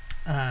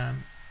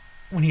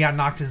 When he got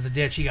knocked into the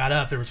ditch, he got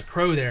up. There was a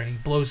crow there, and he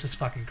blows this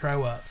fucking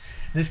crow up.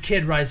 And this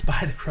kid rides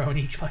by the crow, and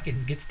he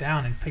fucking gets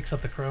down and picks up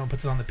the crow and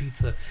puts it on the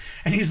pizza.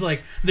 And he's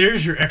like,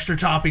 "There's your extra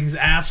toppings,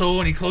 asshole!"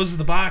 And he closes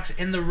the box,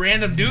 and the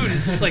random dude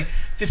is just like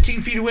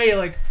 15 feet away,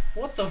 like,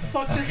 "What the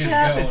fuck just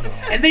happened?"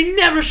 And they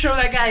never show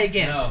that guy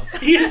again. No.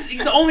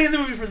 He's only in the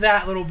movie for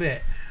that little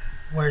bit.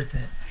 Worth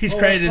it. He's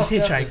credited as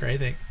Hitchhiker, I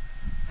think.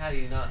 How do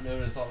you not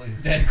notice all these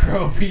dead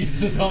crow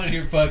pieces on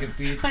your fucking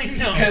pizza? I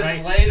know, because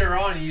right? later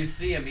on you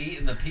see him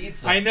eating the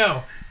pizza. I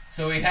know.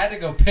 So he had to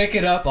go pick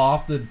it up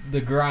off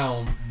the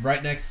ground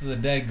right next to the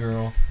dead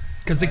girl.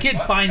 because the kid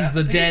fuck finds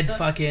that the dead pizza?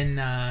 fucking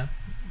The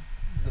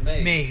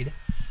maid. maid.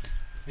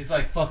 He's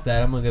like, fuck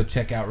that. I'm gonna go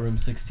check out room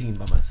 16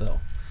 by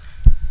myself.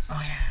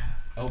 Oh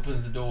yeah.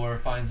 Opens the door,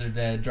 finds her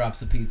dead,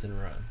 drops the pizza,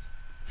 and runs.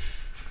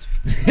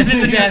 And then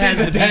the You dad see has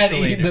the the dad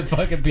pizza eating later. the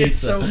fucking pizza. It's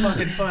so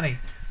fucking funny.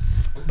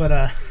 But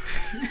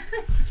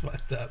it's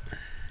fucked up.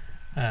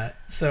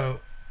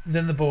 So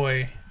then the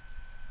boy,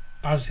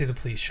 obviously the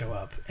police show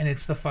up, and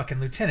it's the fucking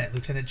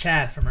Lieutenant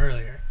Chad from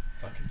earlier.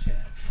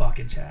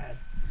 Fucking Chad.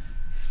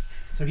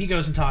 So he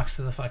goes and talks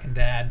to the fucking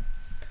dad,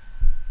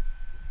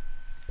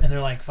 and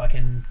they're like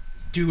fucking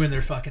doing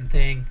their fucking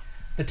thing.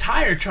 The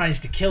tire tries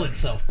to kill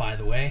itself, by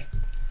the way.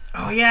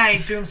 Oh yeah, he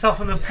threw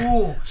himself in the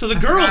pool. So the I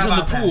girl's forgot in the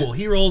about that. pool.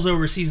 He rolls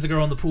over, sees the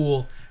girl in the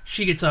pool.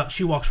 She gets up.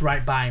 She walks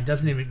right by him,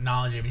 doesn't even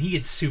acknowledge him, and he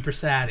gets super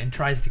sad and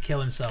tries to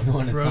kill himself.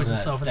 Wanted some Throws of that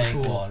himself in the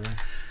stank pool. water.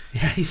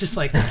 Yeah, he's just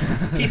like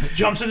he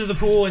jumps into the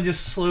pool and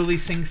just slowly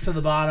sinks to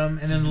the bottom,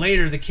 and then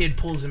later the kid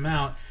pulls him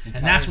out, Do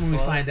and that's tires when we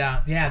float? find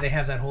out. Yeah, they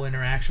have that whole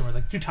interaction where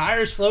like, do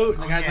tires float?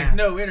 And the Oh, guy's yeah. like,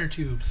 no, inner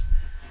tubes.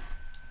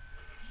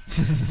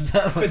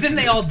 But then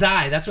they all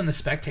die. That's when the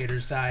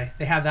spectators die.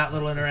 They have that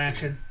little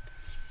interaction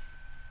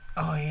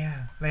Oh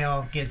yeah, they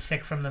all get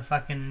sick from the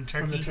fucking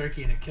turkey. from the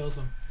turkey, and it kills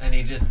them. And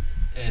he just,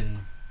 and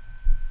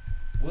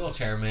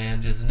Wheelchair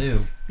Man just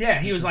knew. Yeah,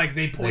 he was like,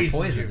 they They poisoned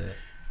poisoned you. it.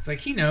 It's like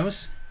he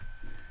knows.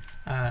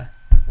 Why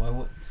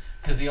would?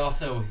 Because he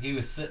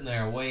was sitting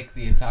there awake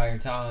the entire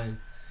time.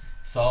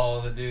 Saw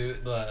the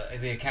dude,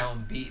 the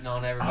accountant beating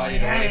on everybody Oh,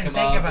 yeah, I to wake didn't him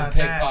think up about and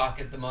that.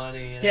 pickpocket the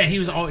money. And Yeah,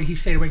 he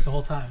stayed awake the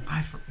whole time.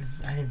 I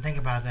didn't think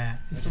about that.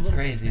 It's It's a little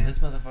crazy. bit, man. This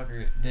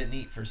motherfucker didn't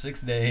eat for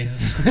 6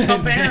 days.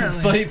 Apparently. Didn't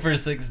sleep for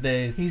 6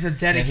 days. He's a And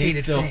dedicated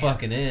he's still fan.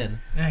 fucking in.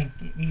 Like,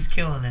 he's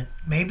killing it.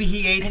 Maybe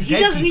he ate And the he dead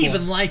doesn't people.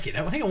 even like it.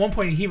 I think at one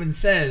point he even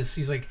says,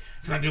 he's like,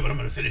 it's not good, but I'm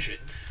going to finish it.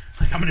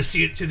 Like, I'm going to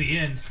see it to the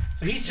end.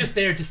 So he's just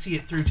there to see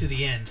it through to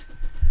the end.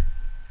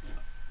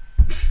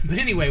 But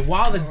anyway,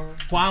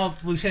 while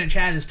Lieutenant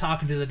Chad is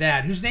talking to the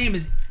dad, whose name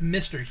is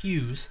Mr.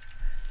 Hughes,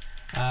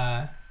 he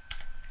Yeah,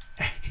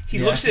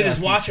 looks I at his feel like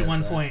he watch at says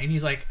one that. point, and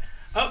he's like,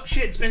 "Oh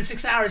shit, it's been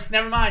 6 hours.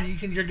 Never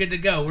mind. You're good to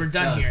go. We're It's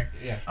done done. here.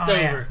 Yeah. It's Oh,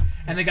 over." yeah.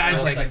 And the guy's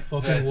Well, it's like,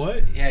 "Fucking the-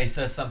 what?" Yeah, he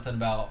says something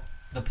about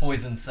the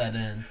poison set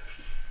in.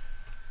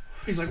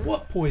 He's like,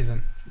 "What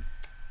poison?"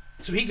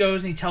 So he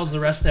goes and he tells the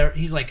rest of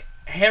he's like,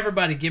 "Hey,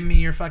 everybody, give me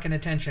your fucking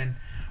attention.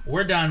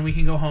 We're done. We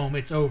can go home.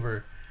 It's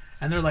over."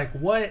 And they're like,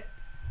 "What?"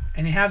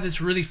 And you have this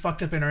really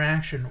fucked up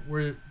interaction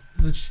where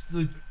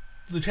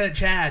Lieutenant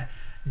Chad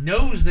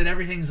knows that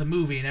everything's a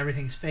movie and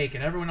everything's fake,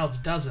 and everyone else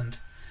doesn't.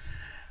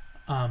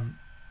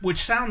 Which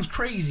sounds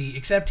crazy,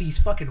 except he's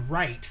fucking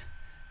right,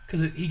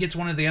 because he gets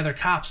one of the other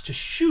cops to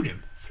shoot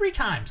him 3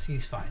 times.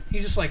 He's fine.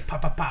 He's just like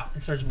pop, pop, pop,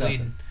 and starts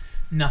bleeding.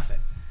 Nothing.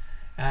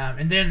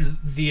 And then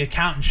the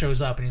accountant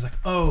shows up, and he's like,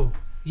 "Oh,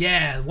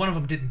 yeah, one of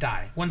them didn't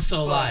die. One's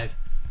still alive."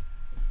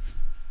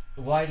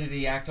 Why did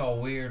he act all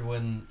weird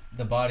when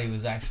the body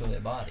was actually a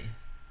body?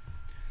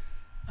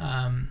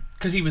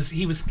 Because he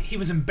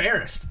was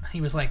embarrassed.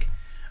 He was like,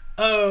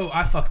 "Oh,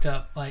 I fucked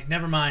up. Like,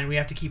 never mind. We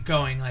have to keep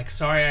going. Like,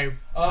 sorry, I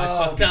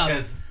fucked up."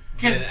 Because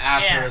Cause, then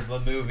after yeah. the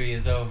movie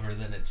is over,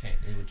 then it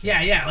would change.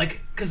 Yeah,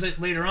 like because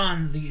later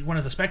on, one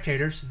of the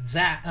spectators,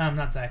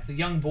 not Zach, the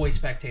young boy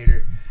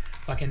spectator,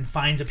 fucking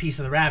finds a piece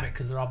of the rabbit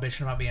because they're all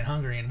bitching about being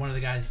hungry, and one of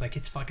the guys is like,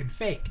 "It's fucking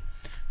fake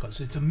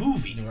because it's a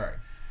movie." Right.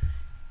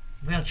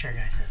 Wheelchair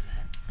guy says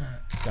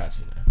that.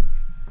 Gotcha now.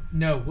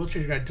 No,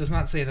 wheelchair guy does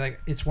not say that.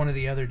 It's one of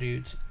the other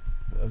dudes.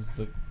 So it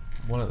was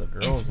one of the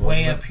girls. It's way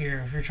wasn't up it?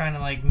 here. If you're trying to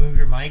like move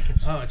your mic,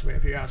 it's Oh, it's way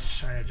up here. I was just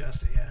trying to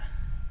adjust it. Yeah,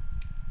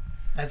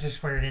 that's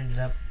just where it ended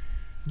up.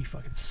 you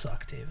fucking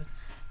suck, David.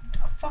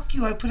 Oh, fuck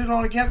you! I put it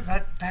all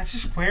together. That's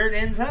just where it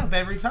ends up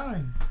every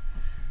time.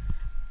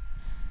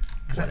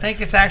 Because I think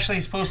it's actually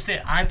supposed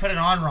to. I put it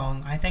on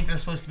wrong. I think they're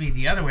supposed to be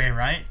the other way,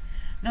 right?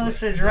 No,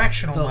 it's a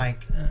directional The-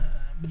 mic.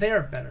 But they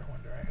are better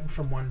one direction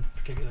from one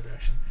particular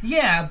direction.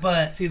 Yeah,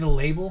 but See the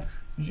label?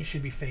 It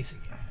should be facing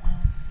you.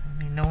 I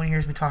mean, no one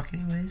hears me talk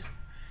anyways.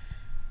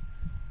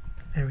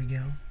 There we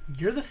go.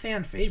 You're the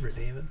fan favorite,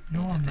 David.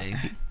 No, I'm not.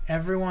 Davy.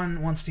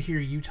 Everyone wants to hear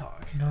you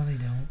talk. No, they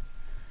don't.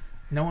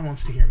 No one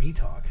wants to hear me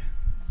talk.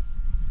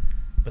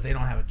 But they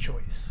don't have a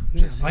choice.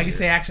 Yes. I guess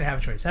they actually have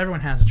a choice.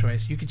 Everyone has a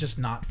choice. You could just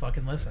not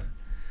fucking listen.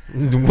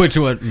 Which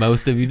one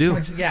most of you do?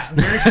 Yeah,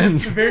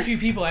 very few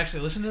people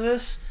actually listen to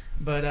this.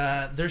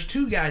 But there's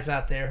 2 guys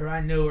out there who I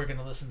know are going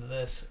to listen to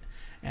this.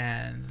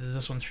 And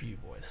this one's for you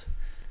boys.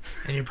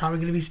 And you're probably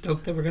gonna be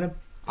stoked that we're gonna.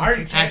 I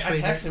already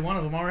texted one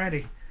of them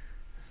already.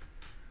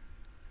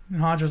 And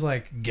Hodge was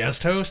like,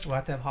 guest host? We'll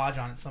have to have Hodge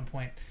on at some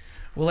point.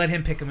 We'll let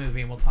him pick a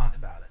movie and we'll talk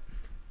about it.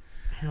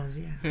 Hells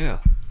yeah. Yeah.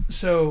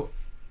 So,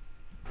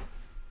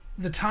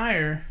 the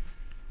tire...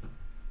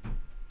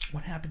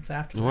 What happens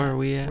after that? Where are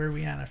we at? Where are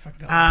we at? I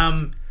fucking got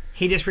lost.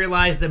 He just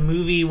realized the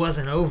movie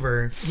wasn't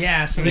over.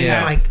 Yeah, so And they, he was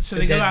Yeah. like, so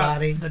the they go dead out.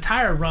 body. The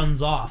tire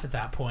runs off at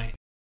that point.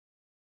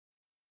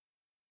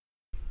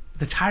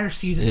 The tire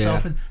sees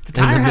itself, Yeah. and the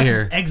tire the has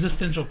mirror. an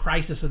existential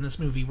crisis in this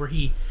movie where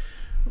he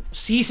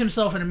sees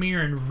himself in a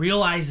mirror and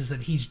realizes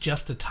that he's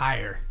just a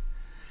tire,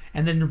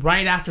 And then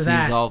right after Sees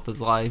that, all of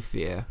his life,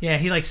 yeah. yeah,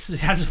 he like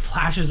has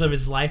flashes of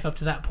his life up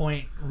to that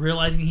point,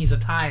 realizing he's a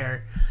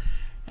tire,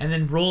 and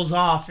then rolls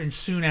off, and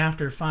soon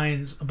after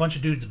finds a bunch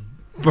of dudes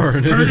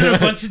burning a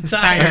bunch of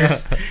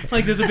tires.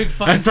 Like there's a big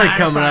fucking. That's like tire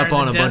coming fire up in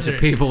on the a bunch of desert.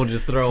 people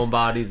just throwing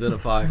bodies in a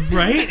fire.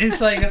 Right?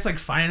 It's like that's like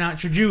finding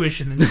out you're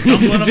Jewish and then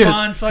stumbling Just-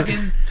 upon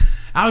fucking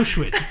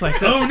Auschwitz. It's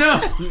like, oh no,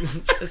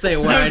 This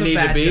ain't that where I was a need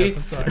bad to be. joke,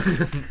 I'm sorry.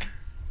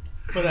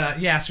 But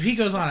yeah, so he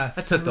goes on a.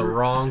 I took the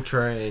wrong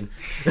train.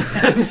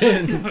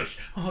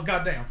 Oh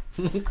goddamn!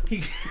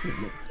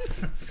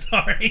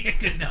 Sorry, I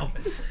couldn't help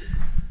it.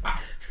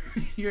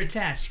 You're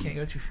attached. You can't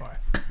go too far.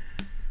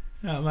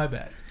 Oh, my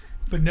bad.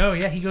 But no,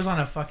 yeah, he goes on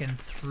a fucking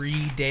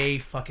 3-day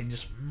fucking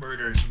just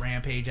murderous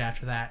rampage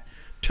after that,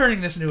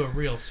 turning this into a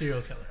real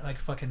serial killer, like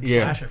a fucking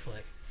slasher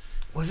flick.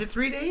 Was it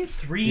 3 days?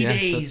 3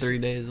 days. So 3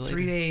 days later.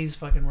 3 days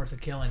fucking worth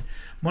of killing.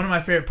 One of my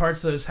favorite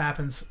parts of those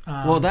happens.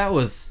 Well,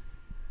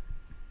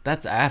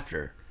 that's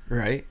after,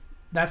 right?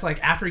 That's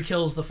like after he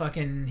kills the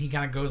fucking. He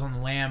kind of goes on the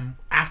lam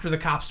after the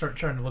cops start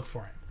trying to look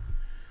for him.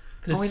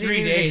 Because We 3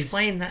 didn't even days.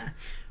 explain that.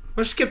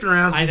 We're skipping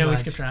around too I know we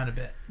much. skipped around a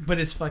bit, but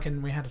it's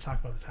fucking. We had to talk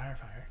about the tire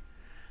fire.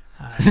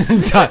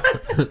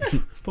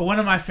 But one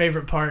of my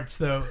favorite parts,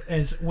 though,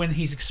 is when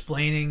he's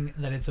explaining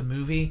that it's a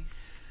movie.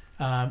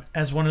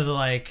 As one of the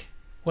like,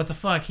 what the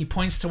fuck? He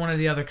points to one of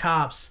the other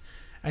cops,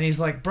 and he's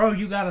like, "Bro,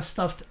 you got a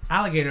stuffed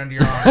alligator under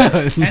your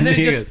arm." And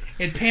then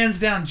it pans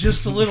down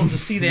just a little to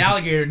see the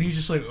alligator, and he's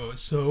just like, "Oh,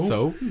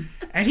 so?"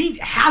 And he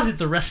has it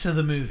the rest of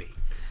the movie.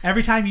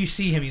 Every time you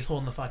see him, he's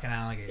holding the fucking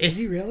alligator. Is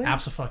he really?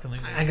 Absolutely.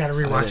 I gotta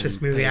rewatch this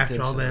movie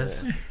after all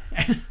this.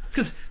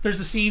 Because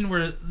there's a scene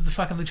where the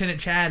fucking Lieutenant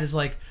Chad is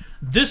like,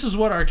 "This is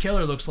what our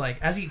killer looks like."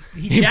 As he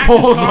jacks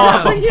pulls his car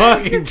off up, a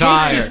fucking takes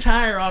tire. his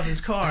tire off his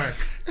car,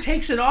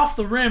 takes it off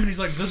the rim, and he's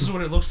like, "This is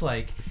what it looks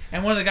like."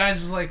 And one of the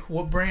guys is like,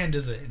 "What brand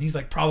is it?" And he's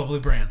like, "Probably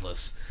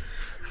brandless."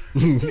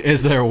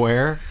 Is there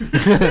where?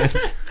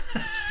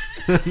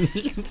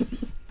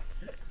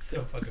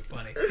 So fucking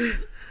funny.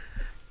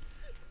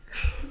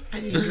 I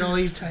didn't get all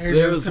these tires.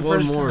 There was the one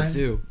first more time.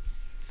 too.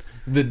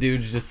 The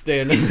dude's just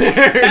standing there.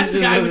 That's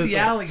the guy with Just the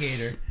like-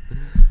 alligator.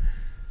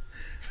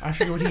 I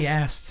forget what he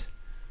asked.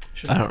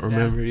 I don't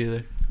remember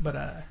either.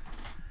 But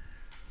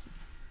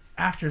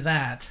after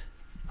that,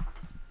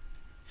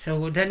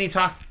 So then he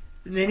talk.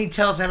 Then he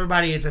tells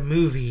everybody it's a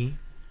movie.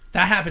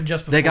 that happened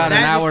just before. They got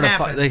an That just hour to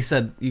happened. They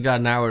said you got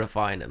an hour to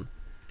find him.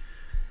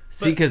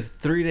 See, because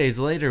 3 days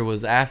later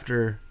was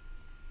after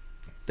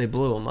they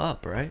blew him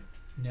up, right?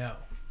 No,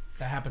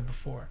 that happened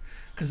before.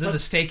 Because then the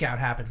stakeout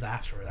happens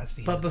after. That's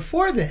the But end.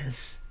 before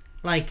this,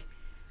 like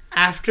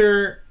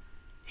after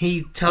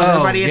he tells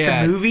everybody it's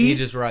a movie, He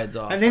just rides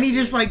off. and then he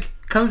just like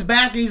comes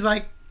back and he's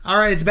like, "All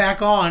right, it's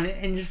back on,"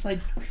 and just like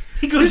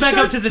He goes just back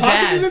up starts to the talking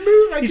dad. to the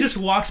movie, like He just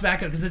walks back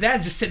up because the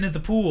dad's just sitting at the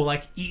pool,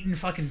 like eating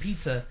fucking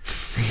pizza,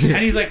 and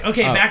he's like,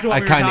 "Okay, back to what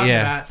we were talking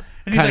about."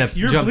 And he's kind like, of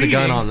 "You're jumped bleeding."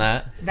 the gun on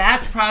that.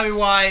 That's probably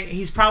why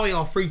he's probably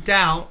all freaked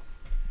out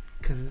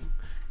because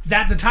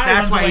That the tire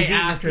That's runs why away he's eating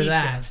the after pizza.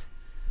 that.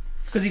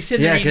 Because he's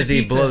sitting Yeah, there eating 'cause the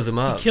he pizza. blows him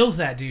up. He kills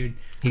that dude.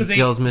 He 'Cause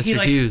kills Mr.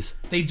 like, Hughes.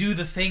 They do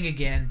the thing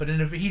again, but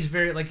he's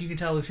very like you can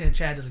tell Lieutenant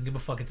Chad doesn't give a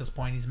fuck at this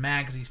point. He's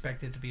mad because he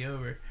expected it to be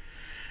over,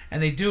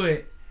 and they do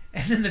it,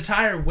 and then the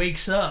tire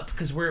wakes up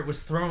because where it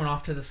was thrown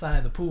off to the side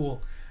of the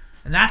pool,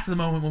 and that's the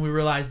moment when we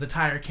realize the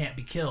tire can't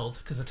be killed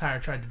because the tire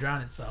tried to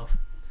drown itself,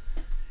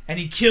 and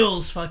he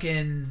kills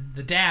fucking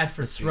the dad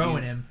for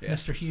throwing him, yeah.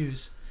 Mr.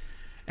 Hughes,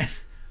 and.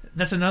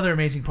 That's another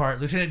amazing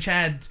part. Lieutenant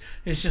Chad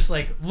is just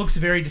like looks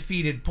very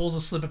defeated, pulls a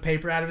slip of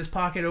paper out of his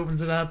pocket,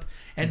 opens it up,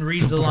 and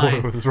reads the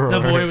line. The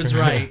boy was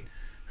right.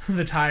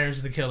 The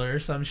tire's the killer or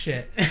some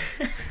shit.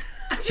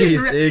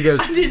 Jeez, he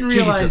goes, I didn't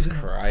realize Jesus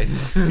that.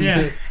 Christ.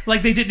 Yeah,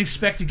 like they didn't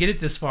expect to get it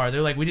this far.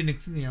 They're like, we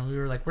didn't, we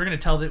were like, we're gonna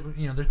tell that,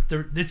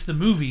 it's the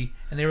movie,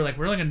 and they were like,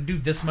 we're only gonna do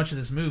this much of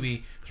this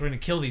movie because we're gonna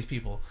kill these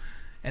people,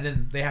 and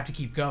then they have to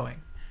keep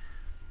going.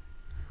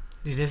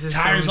 Dude, this is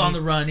Tire's so on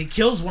the run. He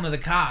kills one of the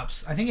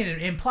cops. I think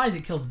it implies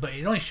it kills, but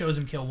it only shows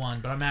him kill one.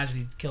 But I imagine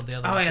he killed the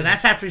other. Oh one yeah, too.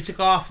 that's after he took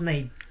off and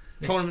they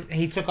told him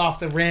he took off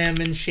the rim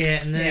and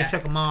shit, and then Yeah. they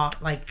took him off.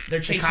 Like They're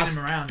the chasing cops- him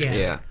around. Yeah.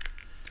 Yeah.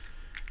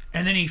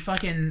 And then he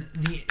fucking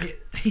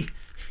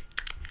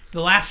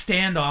the last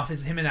standoff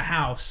is him in a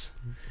house,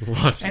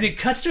 Watch. and it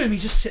cuts to him.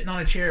 He's just sitting on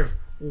a chair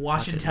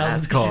watching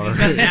television. NASCAR. He's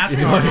got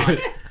NASCAR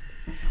on.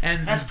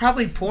 And That's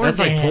probably porn. That's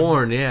to like him.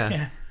 porn, yeah.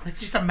 yeah. Like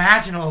just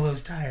imagine all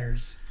those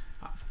tires.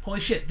 Holy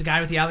shit! The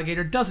guy with the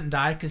alligator doesn't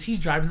die because he's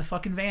driving the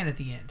fucking van at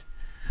the end.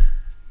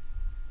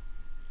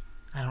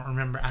 I don't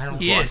remember. I don't.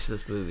 He I've is. watched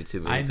this movie too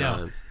many I know.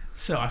 times.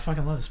 So I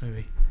fucking love this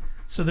movie.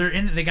 So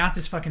they got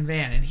this fucking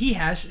van, and he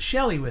has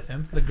Shelly with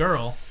him, the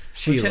girl.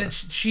 Sheila. Lieutenant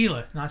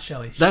Sheila, not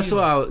Shelly. That's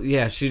Sheila.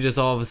 why, she just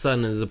all of a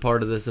sudden is a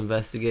part of this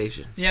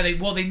investigation. Yeah, they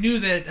knew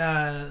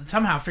that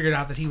somehow figured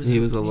out that he was He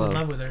in was in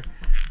love. with her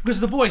because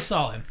the boy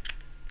saw him.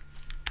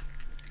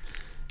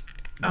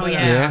 Oh But,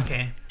 yeah. Yeah.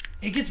 Okay.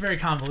 It gets very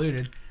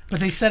convoluted, but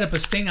they set up a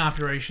sting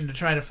operation to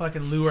try to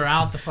fucking lure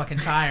out the fucking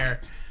tire,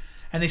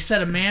 and they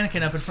set a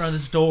mannequin up in front of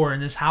this door in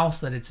this house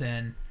that it's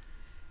in,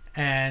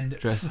 and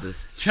dressed it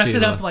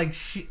Sheila. Up like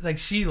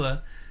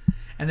Sheila,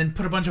 and then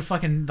put a bunch of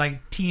fucking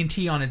like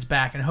TNT on its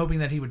back and hoping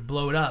that he would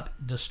blow it up,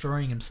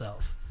 destroying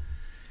himself.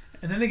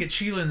 And then they get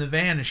Sheila in the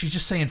van, and she's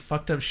just saying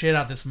fucked up shit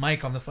out this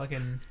mic on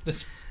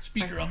this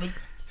speaker on the.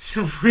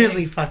 Some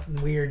really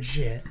fucking weird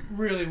shit.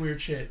 Really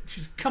weird shit.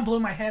 She's come blow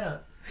my head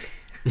up.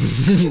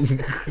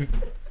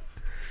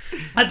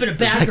 I've been a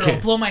bad girl.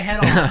 Blow my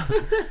head off.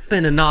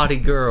 Been a naughty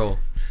girl.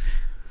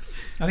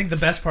 I think the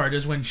best part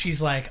is when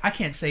she's like, I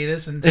can't say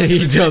this, and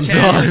he jumps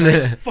on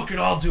it. Like, fuck it,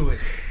 I'll do it.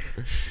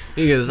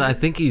 He goes, I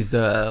think he's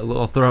a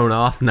little thrown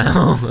off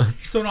now.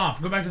 He's thrown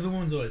off. Go back to the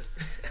Wounzoids.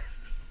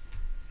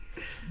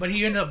 But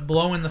he ended up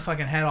blowing the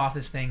fucking head off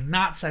this thing,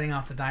 not setting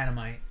off the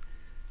dynamite.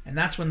 And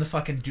that's when the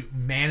fucking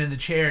man in the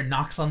chair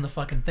knocks on the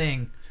fucking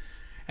thing.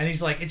 And he's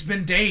like, it's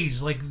been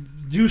days, like,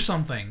 do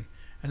something.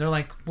 And they're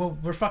like, well,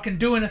 we're fucking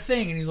doing a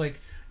thing. And he's like,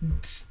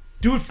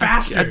 do it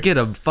faster. I'd get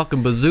a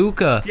fucking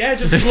bazooka. Yeah,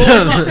 just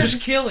blow him up.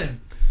 Just kill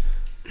him.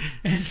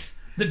 And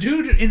the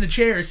dude in the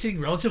chair is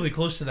sitting relatively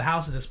close to the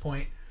house at this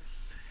point.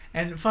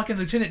 And fucking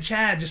Lieutenant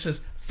Chad just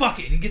says, fuck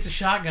it. And he gets a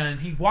shotgun.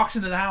 And he walks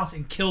into the house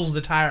and kills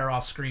the tire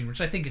off screen,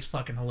 which I think is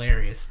fucking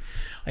hilarious.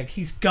 Like,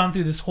 he's gone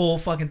through this whole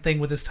fucking thing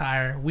with his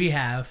tire. We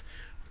have.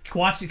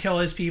 Watched it kill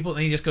his people,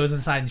 and he just goes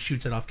inside and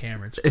shoots it off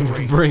camera.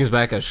 It brings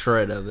back a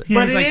shred of it.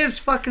 But it is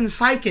fucking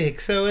psychic,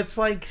 so it's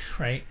like...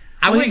 Right.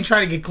 I wouldn't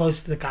try to get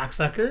close to the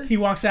cocksucker. He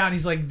walks out, and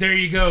he's like, there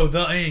you go,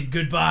 the end,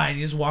 goodbye. And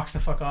he just walks the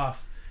fuck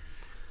off.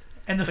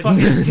 And the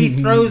fucking... he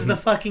throws the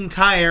fucking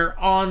tire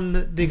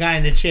on the guy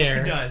in the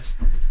chair. He does.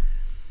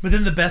 But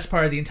then the best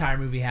part of the entire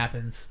movie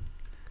happens.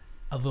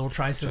 A little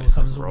tricycle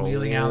comes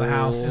wheeling out of the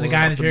house, and the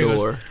guy in the chair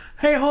goes,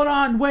 hey, hold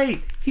on,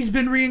 wait. He's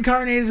been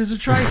reincarnated as a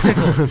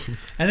tricycle.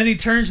 And then he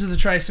turns to the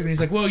tricycle, and he's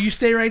like, whoa, you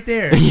stay right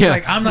there. He's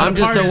like, I'm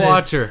just a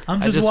watcher.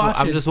 I'm just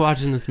watching. I'm just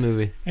watching this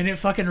movie. And it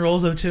fucking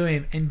rolls up to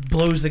him and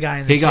blows the guy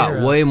in the chair. He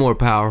got way more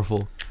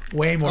powerful.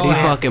 Way more He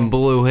powerful. fucking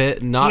blew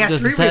it. Not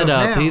just his head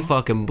up. He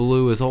fucking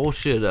blew his whole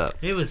shit up.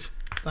 It was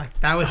like,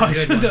 that was a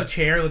good one. The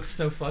chair looks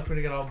so fucked when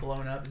it got all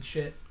blown up and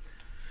shit.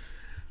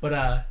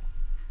 But,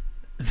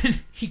 then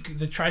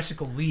the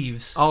tricycle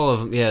leaves. All of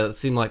them, yeah. It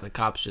seemed like the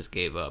cops just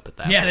gave up at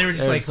that point. Yeah, they were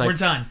just like, we're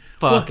done.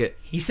 Fuck it.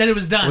 He said it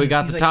was done. We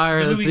got the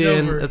tire. The movie's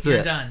over. That's You're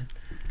it. done.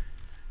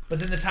 But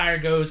then the tire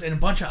goes, and a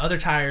bunch of other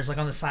tires, like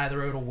on the side of the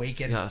road,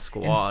 awaken. Yeah,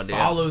 squad, and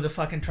follow the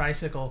fucking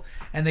tricycle,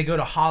 and they go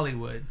to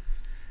Hollywood.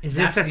 Is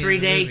this a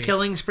 3-day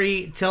killing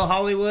spree till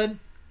Hollywood?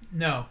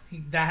 No,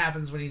 that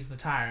happens when he's the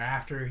tire,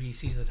 after he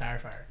sees the tire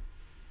fire.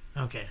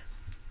 Okay.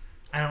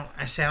 I don't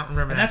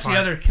remember and that that's part.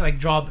 The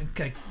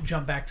other,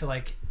 jump back to,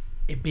 like,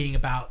 it being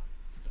about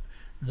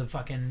the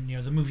fucking,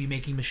 the movie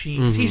making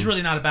machine. Because he's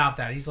really not about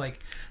that. He's like,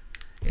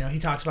 he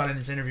talks about it in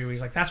his interview where he's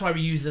like, that's why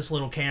we use this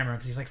little camera.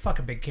 Because he's like, fuck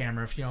a big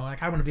camera. If,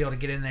 like, I want to be able to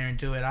get in there and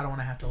do it. I don't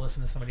want to have to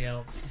listen to somebody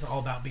else. It's all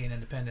about being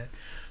independent.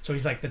 So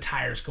he's like, the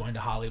tire's going to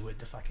Hollywood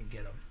to fucking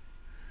get him.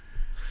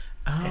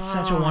 It's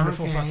such a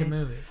wonderful fucking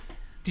movie.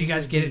 Do you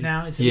guys get it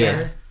now? Is it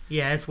better?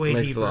 Yeah, it's way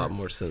Makes deeper. Makes a lot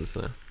more sense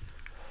now.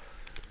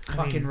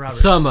 Fucking rubber.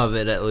 Some of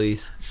it, at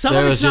least. Some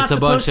of it's not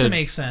supposed to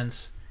make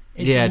sense.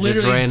 It's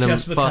just random.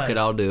 Just fuck it,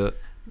 I'll do it.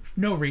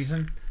 No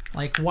reason.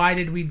 Like, why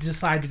did we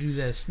decide to do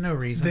this? No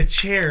reason. The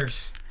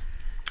chairs.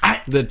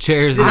 The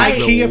chairs. Did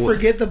IKEA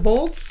forget the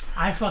bolts?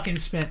 I fucking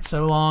spent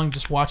so long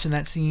just watching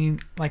that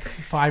scene, like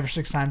 5 or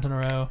 6 times in a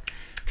row,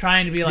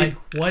 trying to be like,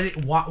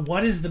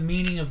 what is the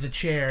meaning of the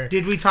chair?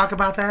 Did we talk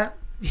about that?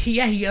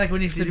 Yeah, like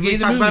when it's the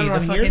beginning of the movie, the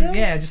fucking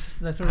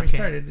that's where we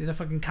started. The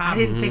fucking cop. I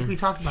didn't think we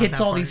talked about hits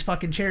that all part. These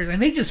fucking chairs,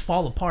 and they just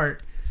fall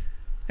apart.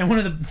 And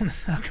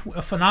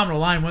a phenomenal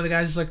line. One of the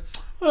guys is like,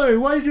 "Hey,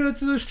 why did you do that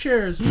to those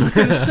chairs? You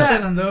could have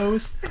sat on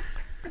those."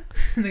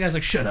 And the guy's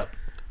like, "Shut up."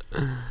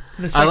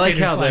 I like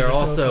how they're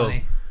also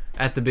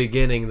at the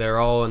beginning. They're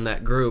all in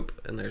that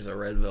group, and there's a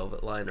red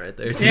velvet line right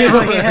there too.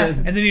 Yeah.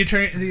 And then you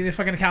turn. The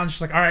fucking accountant's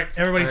just like, "All right,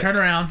 everybody, turn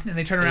around," and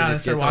they turn around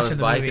and start watching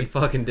the movie. And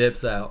fucking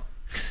dips out.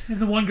 And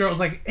the one girl's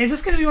like, "Is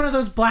this going to be one of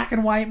those black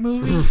and white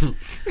movies?"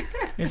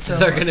 Is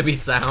there going to be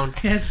sound?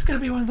 Yeah, is this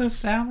going to be one of those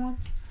sound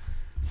ones?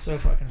 It's so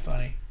fucking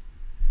funny.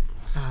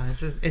 Oh,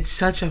 it's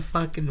such a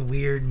fucking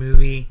weird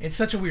movie. It's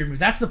such a weird movie.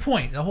 That's the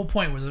point. The whole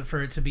point was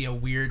for it to be a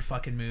weird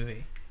fucking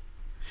movie.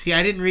 See,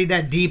 I didn't read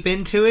that deep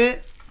into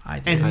it. I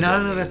did. And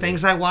none of the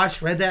things I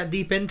watched read that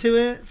deep into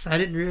it. So I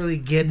didn't really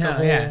get the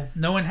whole... Yeah,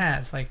 no one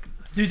has. Like,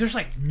 dude, there's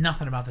like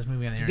nothing about this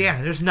movie on the internet.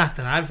 Yeah, there's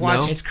nothing. I've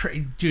watched... It's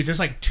crazy. Dude, there's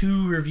like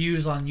 2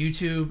 reviews on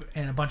YouTube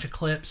and a bunch of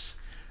clips.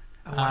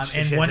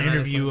 And one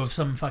interview of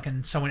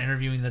someone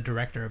interviewing the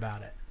director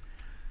about it.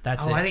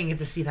 That's it. I didn't get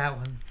to see that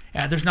one.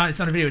 Yeah, it's not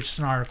a video, it's just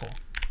an article.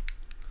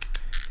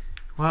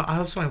 Well, I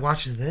hope somebody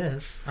watches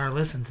this or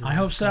listens to this. I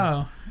hope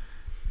so.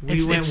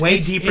 We went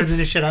way deeper than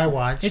the shit I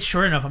watched. It's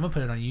short enough. I'm going to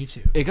put it on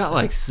YouTube. It got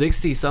like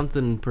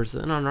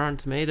 60-something% on Rotten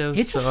Tomatoes.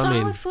 It's a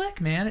solid flick,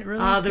 man. It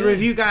really is the good.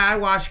 review guy I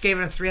watched gave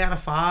it a 3 out of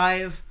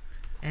 5.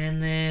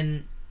 And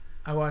then...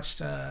 I watched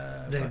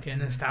fucking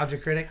Nostalgia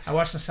Critics. I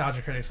watched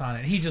Nostalgia Critics on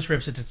it. And he just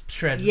rips it to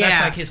shreds. Yeah.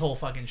 That's like his whole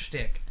fucking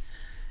shtick.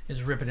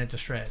 Is ripping it to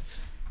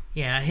shreds.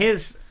 Yeah,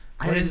 his...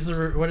 What is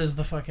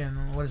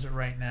it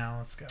right now?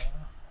 Let's go.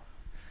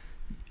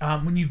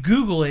 When you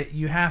Google it,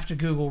 you have to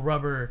Google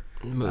rubber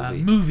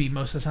movie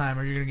most of the time,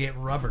 or you're gonna get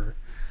rubber.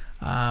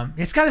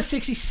 It's got a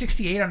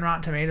 68 on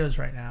Rotten Tomatoes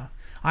right now.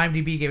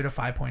 IMDb gave it a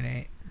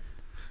 5.8.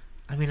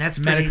 I mean, that's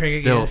Metacritic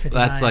Still, gave it a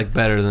 59. that's like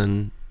better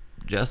than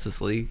Justice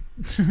League.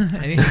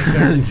 Anything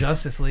better than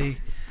Justice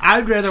League.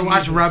 I'd rather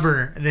watch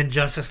Rubber than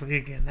Justice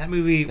League again. That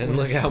movie And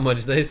was... look how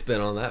much they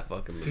spent on that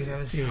fucking movie. Dude, that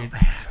was so Dude,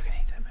 bad. I fucking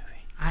hate that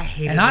movie. I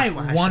hated And The I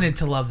Flash. wanted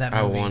to love that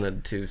I movie.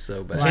 wanted to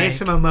so bad. Like-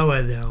 Jason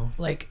Momoa, though.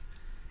 Like,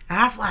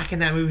 Affleck in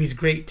that movie's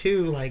great,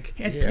 too. Like,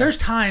 there's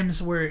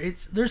times where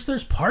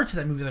there's parts of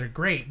that movie that are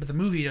great, but the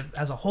movie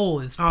as a whole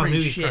is pretty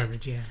movie's shit.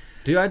 garbage, yeah.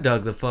 Dude, I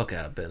dug the fuck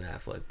out of Ben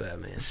Affleck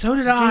Batman. So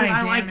did I. I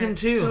damn liked it. him,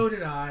 too. So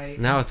did I.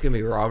 Now it's gonna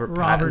be Robert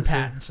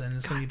Pattinson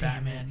is going to be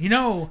damn Batman. You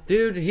know,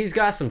 Dude, he's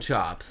got some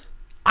chops.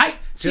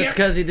 see, Just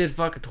because he did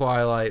fucking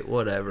Twilight,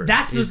 whatever.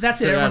 That's He's it.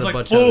 still got Everyone's a like,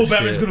 bunch of "Oh, other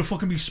Batman's shit. gonna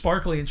fucking be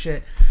sparkly and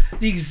shit."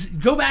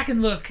 Go back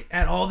and look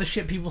at all the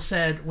shit people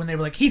said when they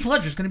were like, "Heath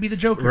Ledger's gonna be the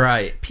Joker."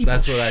 Right. People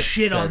That's what I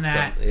shit said on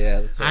that. something. Yeah,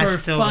 that's what I For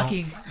still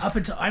fucking up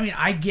until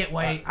I get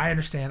why I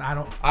understand.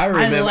 I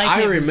remember. like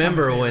I it when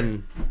remember some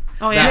when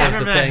Oh, yeah, that I was the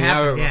remember that thing.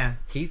 happened, yeah.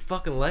 Heath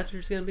fucking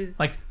Ledger's gonna be.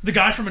 like the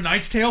guy from A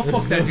Knight's Tale.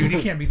 Fuck that dude. He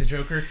can't be the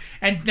Joker.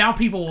 And now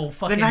people will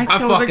fucking. Knight's I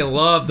Tale was fucking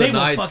love The they will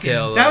Knight's fucking-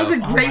 Tale. That was a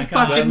though. great my God.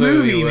 That fucking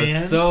movie man.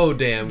 was so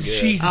damn good.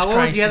 Jesus what was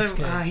Christ, the it's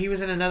other? good. He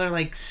was in another,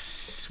 like,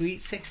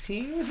 Sweet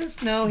 16? Was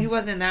this? No, he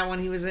wasn't in that one.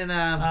 He was in,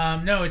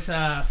 No, it's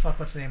fuck.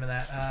 What's the name of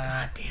that?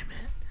 God damn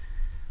it.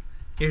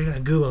 You're gonna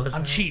Google this.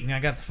 I'm right? cheating. I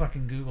got the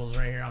fucking Googles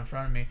right here in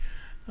front of me.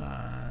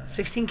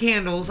 16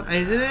 Candles.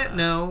 Isn't it?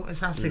 No,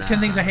 it's not 16. 10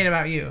 Things I Hate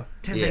About You.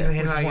 10 Yeah. Things I Hate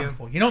Which is About You.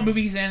 wonderful. You know what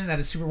movie he's in that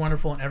is super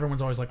wonderful and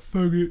everyone's always like,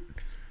 fuck it?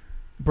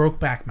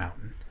 Brokeback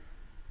Mountain.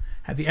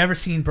 Have you ever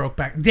seen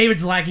Brokeback?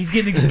 David's like, he's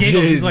getting the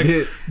giggles. He's like,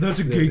 that's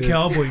a gay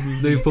cowboy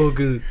movie. They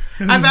fucking.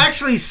 I've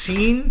actually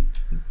seen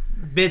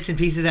bits and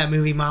pieces of that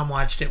movie. Mom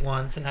watched it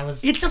once, and I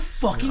was... It's a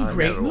fucking No, I've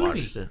great never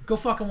movie. watched it. Go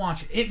fucking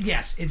watch it.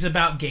 Yes, it's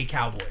about gay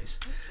cowboys.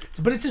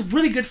 But it's a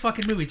really good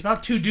fucking movie. It's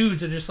about two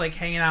dudes that are just like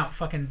hanging out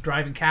fucking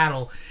driving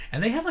cattle.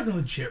 And they have like a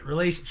legit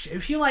relationship.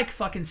 If you like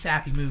fucking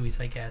sappy movies,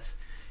 I guess.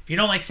 If you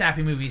don't like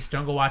sappy movies,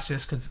 don't go watch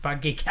this because it's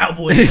about gay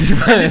cowboys.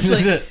 It's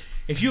like,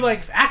 if you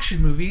like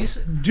action movies,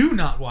 do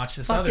not watch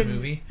this other Fucking-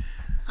 movie.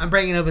 I'm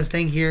bringing up a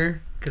thing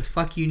here, because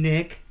fuck you,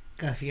 Nick.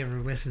 If he ever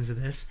listens to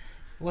this.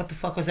 What the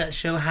fuck was that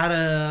show? How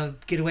to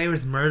Get Away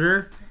with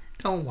Murder?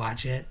 Don't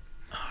watch it.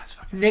 Oh, it's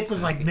fucking... Nick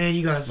was like, man,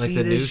 you gotta see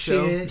the this new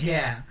show? shit.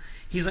 Yeah.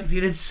 He's like,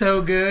 dude, it's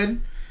so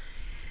good.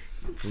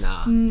 It's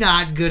Nah.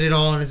 not good at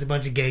all, and there's a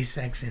bunch of gay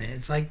sex in it.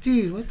 It's like,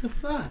 dude, what the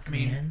fuck, I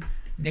mean, man?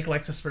 Nick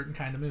likes a certain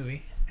kind of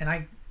movie. And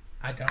I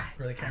don't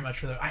really care much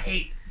for those. I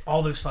hate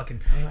all those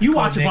fucking... I You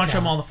call watch a Nick bunch of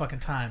them out. all the fucking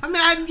time. I mean,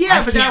 I but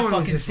can't that one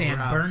was fucking just stand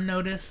rough. Burn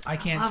Notice. I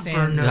can't love stand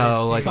Burn Notice.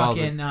 No, like all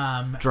fucking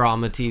the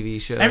drama TV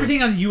shows.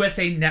 everything on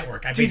USA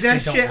Network. I Dude, basically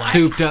that don't shit- like.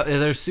 Souped up.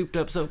 They're souped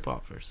up soap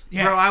operas.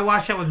 Yeah, Bro, I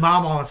watch that with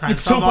Mom all the time.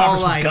 it's So soap I'm all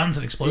operas like, with guns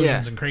and explosions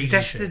Yeah. and crazy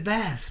that's shit. the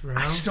best, bro.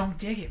 I just don't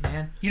dig it,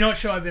 man. You know what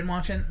show I've been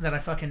watching that I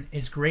fucking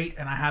is great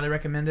and I highly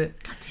recommend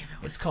it? God damn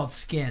it. It's called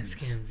Skins.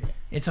 Skins, yeah.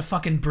 It's a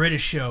fucking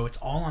British show. It's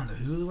all on the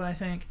Hulu, I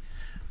think.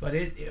 But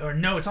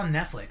it's on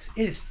Netflix.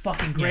 It is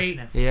fucking great.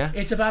 Netflix. Yeah.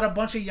 It's about a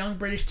bunch of young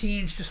British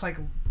teens just like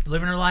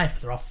living their life,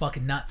 but they're all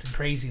fucking nuts and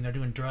crazy and they're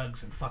doing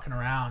drugs and fucking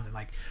around and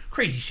like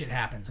crazy shit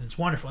happens and it's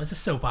wonderful. It's a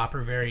soap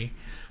opera,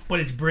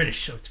 but it's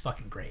British, so it's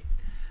fucking great.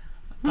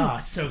 Oh,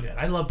 it's so good.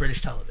 I love British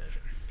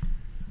television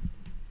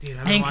Dude,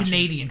 I've been and watching,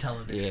 Canadian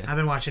television. Yeah. I've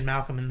been watching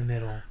Malcolm in the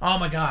Middle. Oh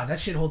my god, that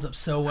shit holds up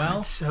so well.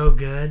 It's so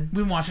good.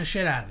 We've been watching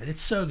shit out of it.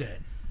 It's so good.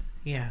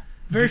 Yeah.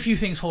 Very few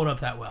things hold up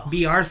that well.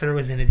 B. Arthur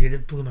was in it, dude.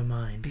 It blew my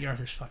mind. B.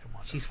 Arthur's fucking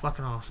wonderful. She's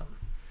fucking awesome.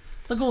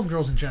 The Golden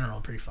Girls in general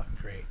are pretty fucking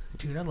great.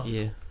 Dude, I love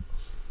Yeah. them.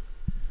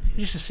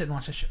 You just sit and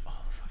watch that shit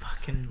all the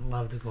fucking time. Fucking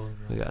love the Golden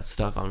We Girls. got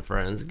stuck on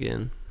Friends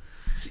again.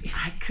 See,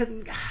 I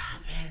couldn't. Man,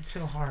 it's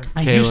so hard.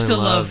 I Kaylin used to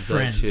love loves that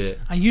Friends. shit.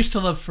 I used to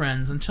love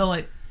Friends until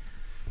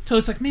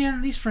it's like,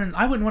 man, these friends,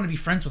 I wouldn't want to be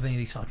friends with any of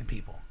these fucking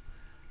people.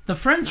 The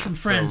friends from so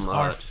Friends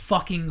are much.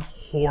 fucking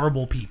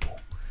horrible people.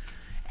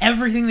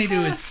 Everything they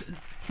do is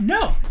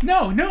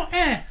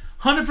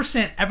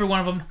 100% every one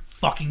of them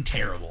fucking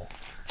terrible.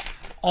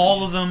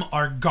 All of them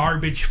are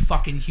garbage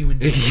fucking human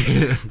beings.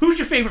 Who's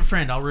your favorite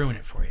friend? I'll ruin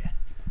it for you.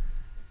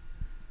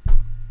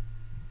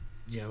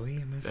 Joey,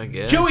 I'm missing. I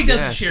guess. Joey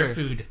doesn't Yeah, share sure.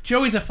 food.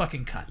 Joey's a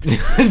fucking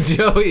cunt.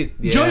 Joey.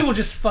 Yeah. Joey will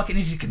just fucking,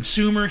 he's a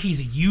consumer, he's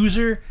a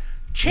user.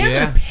 Chandler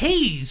Yeah.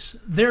 pays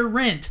their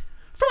rent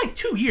for like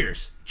 2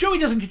 years. Joey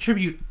doesn't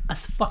contribute a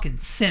fucking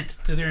cent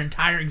to their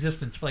entire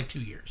existence for like 2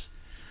 years.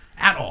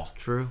 At all.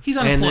 True. He's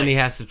unemployed. And then he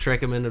has to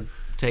trick him into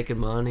taking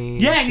money.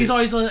 and Yeah, shit. he's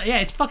always,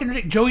 it's fucking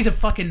ridiculous. Joey's a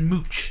fucking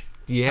mooch.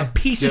 Yeah. A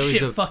piece of Joey's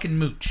shit fucking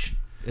mooch.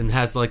 and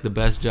has like the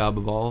best job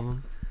of all of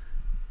them.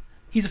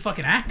 He's a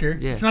fucking actor.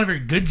 Yeah. It's not a very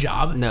good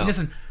job. No. He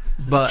doesn't.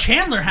 But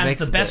Chandler has makes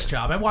the it best better.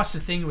 job. I watched a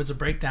thing. It was a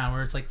breakdown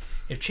where it's like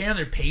if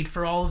Chandler paid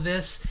for all of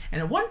this,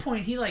 and at one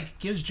point he like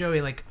gives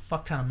Joey like a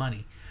fuck ton of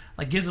money,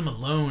 like gives him a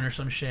loan or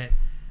some shit,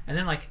 and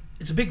then like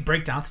it's a big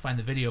breakdown to find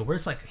the video where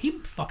it's like he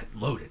fucking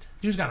loaded.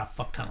 Dude's got a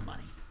fuck ton of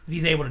money if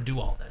he's able to do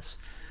all this.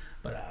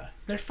 But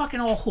they're fucking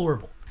all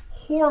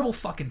horrible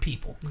fucking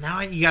people.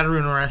 Now you got to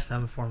ruin the rest of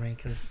them for me,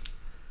 because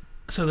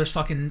so there's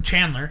fucking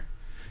Chandler.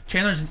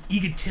 Chandler's an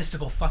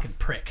egotistical fucking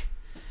prick,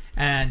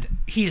 and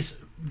he's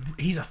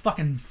a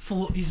fucking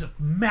he's a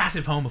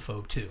massive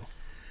homophobe too.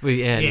 Well,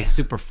 yeah, and he's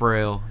super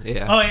frail.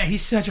 Yeah. Oh yeah,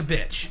 he's such a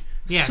bitch.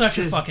 Yeah, such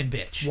a fucking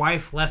bitch.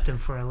 Wife left him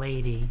for a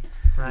lady.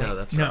 Right? No,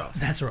 that's Ross.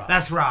 That's Ross.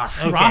 That's Ross.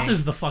 Okay. Ross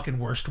is the fucking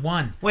worst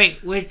one. Wait,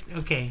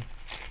 okay.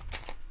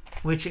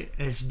 Which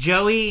is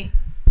Joey?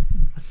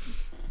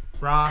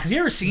 Ross. Have you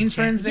ever seen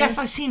Friends? Dave? Yes,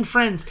 I've seen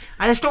Friends.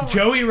 I just don't.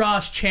 Joey,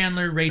 Ross,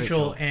 Chandler,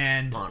 Rachel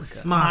and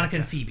Monica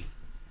and Phoebe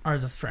are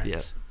the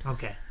friends. Yep.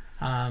 Okay.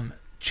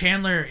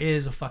 Chandler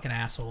is a fucking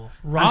asshole.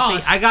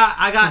 Ross. I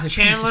got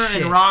Chandler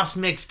and Ross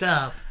mixed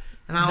up,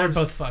 and they're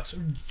both fucks.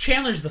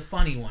 Chandler's the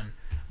funny one,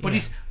 but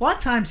he's a lot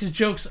of times his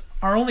jokes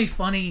are only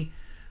funny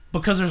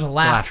because there's a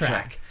laugh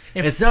track.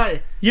 It's not.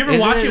 You ever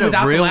watch it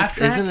without the laugh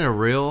track? Isn't it a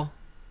real?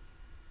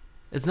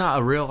 It's not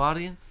a real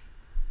audience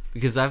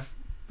because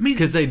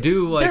because they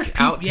do like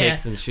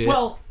outtakes and shit.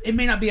 Well, it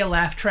may not be a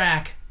laugh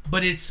track,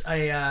 but it's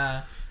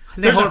a.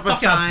 They hold up a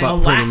sign. A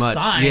laugh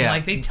sign. Yeah.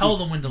 Like they tell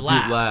them when to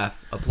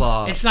laugh.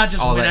 Applause. It's not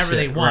just whenever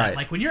they want. Right.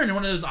 Like when you're in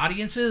one of those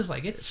audiences,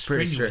 like it's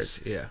strenuous.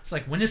 Strict, yeah. It's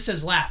like when this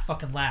says laugh,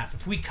 fucking laugh.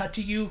 If we cut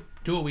to you,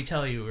 do what we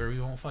tell you, or we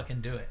won't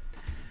fucking do it.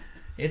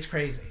 It's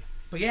crazy.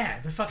 But yeah,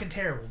 they're fucking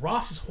terrible.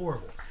 Ross is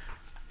horrible.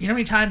 You know how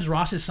many times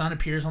Ross's son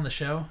appears on the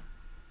show?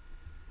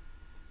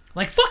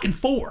 Like fucking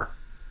 4.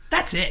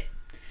 That's it.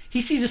 He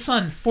sees his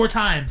son 4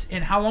 times.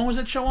 And how long was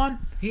that show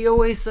on? He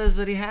always says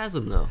that he has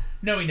him though.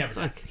 No, he never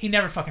does. He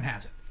never fucking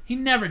has it. He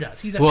never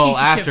does. He's a piece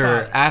of shit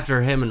father.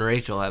 After him and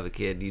Rachel have a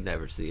kid, you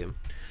never see him.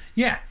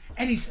 Yeah,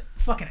 and he's a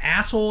fucking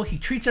asshole. He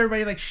treats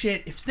everybody like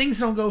shit. If things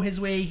don't go his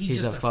way,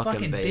 he's just a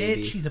fucking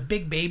baby. bitch. He's a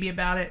big baby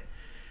about it.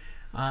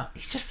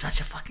 He's just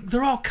such a fucking...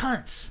 They're all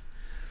cunts.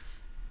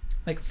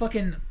 Like,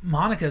 fucking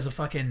Monica's a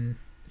fucking...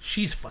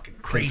 She's fucking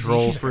crazy.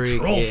 She's a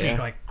control freak.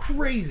 Like,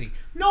 crazy.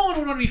 No one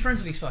would want to be friends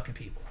with these fucking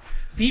people.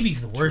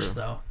 Phoebe's the worst,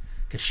 though.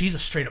 Because she's a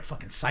straight up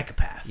fucking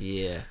psychopath.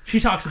 Yeah. She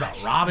talks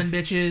about robbing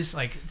bitches.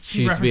 Like,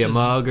 she used to be a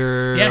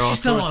mugger. Yeah,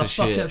 she's done a lot of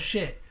fucked up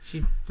shit.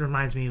 She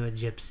reminds me of a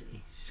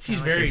gypsy. She's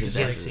very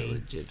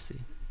gypsy.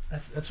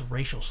 That's a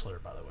racial slur,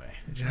 by the way.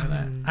 Did you know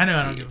that? I know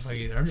I don't give a fuck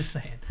either. I'm just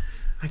saying.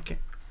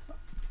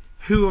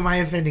 Who am I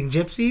offending?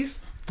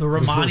 Gypsies? The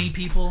Romani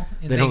people.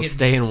 They don't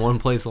stay in one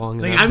place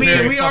long enough. I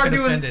mean, we are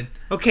doing... offended.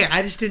 Okay,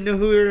 I just didn't know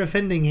who we were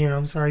offending here.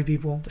 I'm sorry,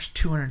 people. There's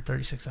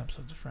 236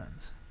 episodes of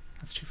Friends.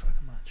 That's too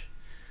fucking much.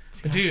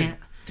 But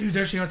dude,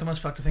 there's, you know what the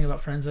most fucked up thing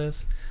about Friends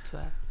is? What's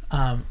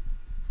that?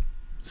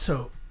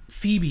 So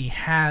Phoebe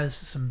has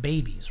some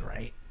babies,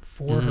 right,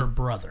 for her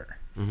brother.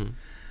 Mm-hmm.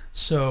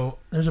 So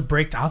there's a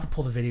breakdown. I'll have to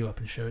pull the video up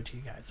and show it to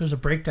you guys. There's a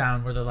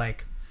breakdown where they're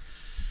like,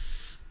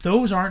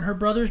 those aren't her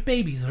brother's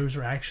babies. Those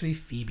are actually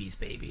Phoebe's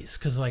babies.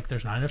 Because, like,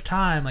 there's not enough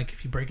time. Like,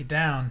 if you break it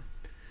down,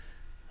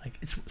 like,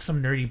 it's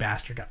some nerdy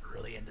bastard got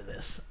really into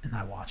this. And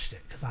I watched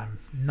it because I'm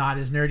not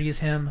as nerdy as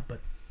him, but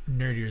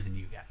nerdier than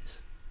you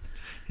guys.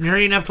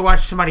 Nerdy enough to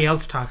watch somebody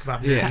else talk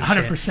about nerdy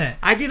 100%. Shit.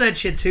 I do that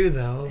shit too,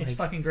 though. It's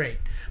fucking great.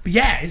 But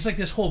yeah, it's like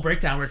this whole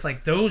breakdown where it's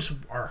like those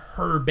are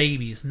her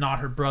babies, not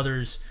her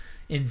brother's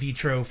in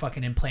vitro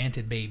fucking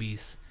implanted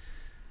babies.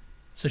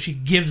 So she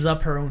gives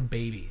up her own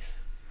babies.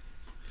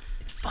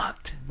 It's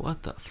fucked.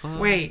 What the fuck?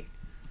 Wait,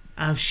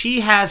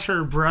 she has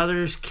her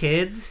brother's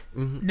kids?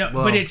 Mm-hmm. No,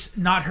 but it's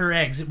not her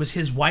eggs. It was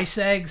his wife's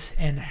eggs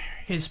and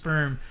his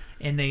sperm,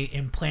 and they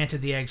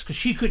implanted the eggs because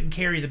she couldn't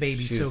carry the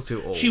baby. She was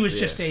too old. She was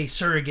just a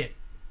surrogate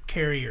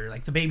carrier.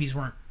 Like, the babies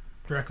weren't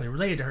directly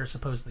related to her,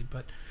 supposedly,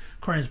 but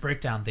according to this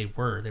breakdown, they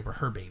were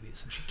her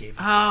babies, and she gave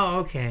them. Oh,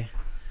 okay.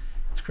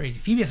 It's crazy.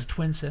 Phoebe has a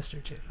twin sister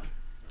too.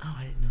 Oh,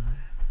 I didn't know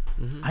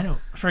that. Mm-hmm. I know,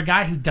 for a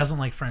guy who doesn't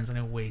like Friends, I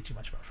know way too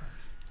much about Friends.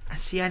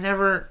 See, I've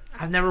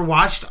never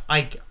watched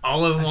like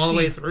all of them all the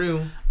way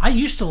through. I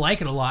used to like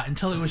it a lot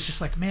until it was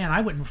just like, man, I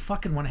wouldn't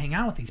fucking want to hang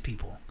out with these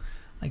people.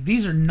 Like,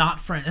 these are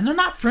not friends, and they're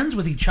not friends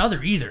with each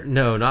other either.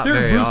 No, not they're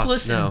very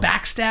ruthless often, and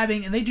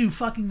backstabbing, and they do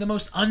fucking the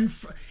most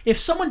If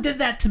someone did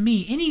that to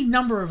me, any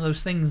number of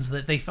those things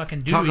that they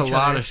fucking do talk to each a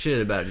lot other, of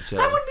shit about each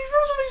other. I wouldn't be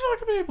friends with these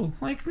fucking people.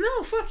 Like,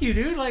 no, fuck you,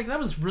 dude. Like, that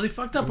was really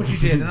fucked up what you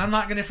did, and I'm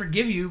not gonna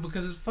forgive you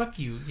because it's fuck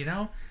you. You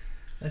know,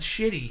 that's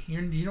shitty.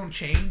 You don't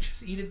change.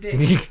 Eat a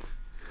dick.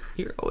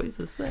 You're always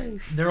the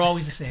same. They're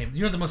always the same. You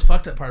know what the most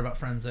fucked up part about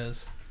Friends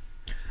is?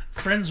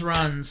 Friends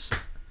runs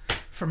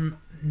from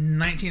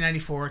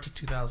 1994 to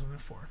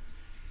 2004.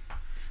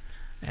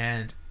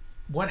 And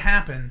what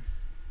happened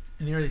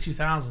in the early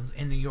 2000s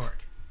in New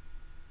York?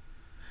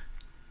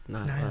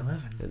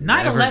 9/11. It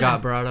never 9/11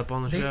 got brought up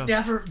on the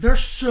show. They're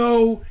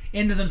so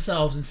into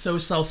themselves and so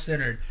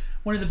self-centered.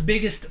 One of the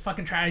biggest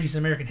fucking tragedies in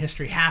American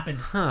history happened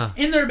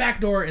in their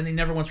back door, and they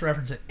never once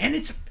reference it. And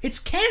it's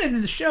canon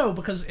in the show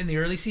because in the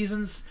early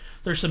seasons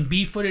there's some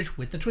B footage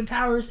with the Twin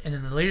Towers, and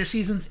in the later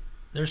seasons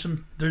there's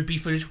B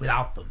footage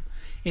without them.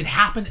 It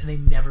happened, and they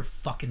never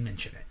fucking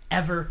mention it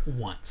ever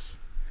once.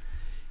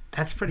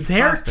 That's pretty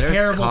They're fucked.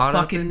 terrible caught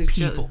up fucking in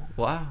each other. people.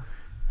 Wow.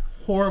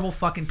 Horrible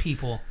fucking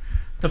people.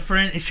 The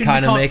friend. It shouldn't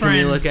Kind be of called making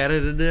Friends. me look at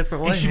it a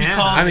different way. It should be Yeah.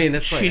 called I mean,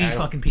 it's like, shitty I don't-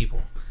 fucking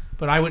people.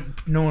 But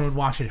no one would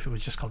watch it if it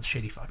was just called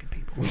shitty fucking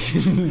people.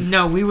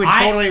 No, we would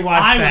totally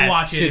watch I that. would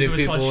watch it if Shitty it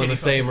was called people in shitty the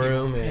same fucking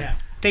room, people. yeah.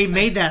 They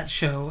made that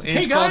show. And Hey,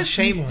 it's called guys.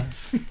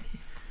 Shameless.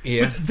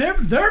 Yeah.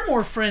 But they're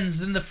more friends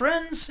than the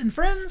friends in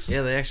Friends.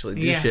 Yeah, they actually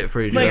do Yeah. shit for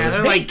each Like, Yeah,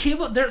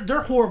 other.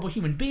 they're horrible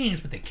human beings,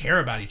 but they care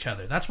about each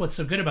other. That's what's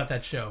so good about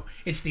that show.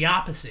 It's the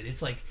opposite.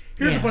 It's like,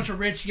 here's a Yeah. bunch of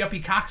rich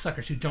yuppie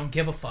cocksuckers who don't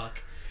give a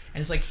fuck,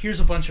 and it's like, here's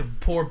a bunch of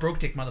poor broke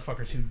dick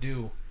motherfuckers who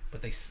do,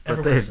 but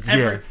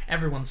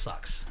everyone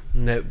sucks.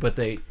 No, but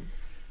they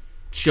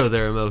show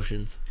their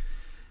emotions.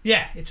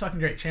 Yeah, it's fucking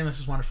great. Shameless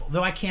is wonderful.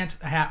 Though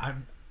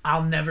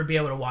I'll never be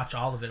able to watch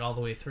all of it all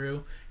the way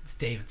through. It's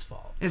David's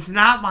fault. It's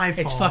not my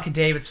fault. It's fucking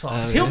David's fault.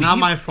 'Cause yeah. Not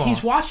my fault.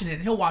 He's watching it,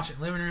 and he'll watch it in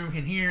the living room,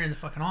 in here, in the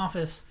fucking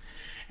office.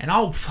 And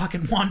I'll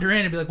fucking wander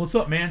in and be like, "What's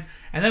up, man?"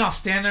 And then I'll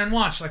stand there and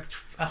watch like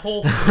a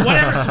whole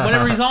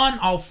whatever he's on.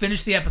 I'll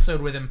finish the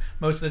episode with him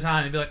most of the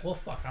time and be like, "Well,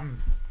 fuck, I'm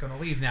gonna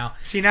leave now."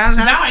 See, now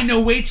I know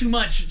way too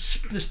much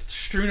just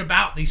strewn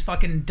about these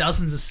fucking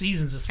dozens of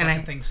seasons. This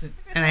fucking things.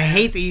 And I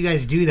hate that you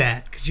guys do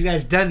that because you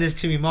guys done this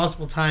to me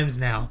multiple times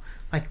now.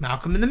 Like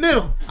Malcolm in the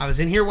Middle. I was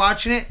in here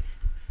watching it.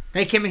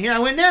 They came in here. I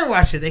went in there and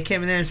watched it. They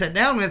came in there and sat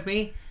down with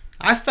me.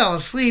 I fell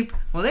asleep.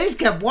 Well, they just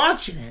kept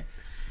watching it.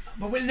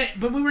 But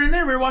we were in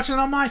there. We were watching it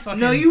on my fucking.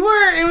 No, you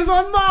weren't. It was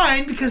on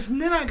mine because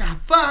then I got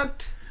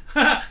fucked.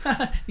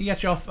 You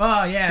got your.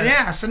 Oh yeah.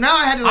 Yeah, so now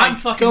I had to I'm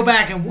fucking go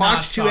back and not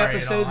watch two sorry at all.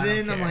 episodes I don't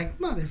in. I'm care. like,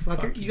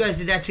 motherfucker. Fuck You you. guys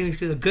did that to me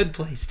through The Good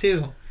Place,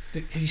 too.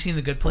 Have you seen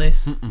The Good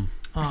Place? Mm-mm.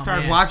 Oh, I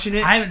started man. watching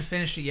it. I haven't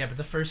finished it yet, but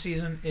the first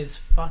season is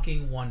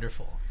fucking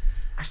wonderful.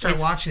 I started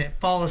It's- watching it,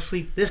 fall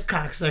asleep. This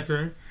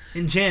cocksucker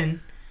and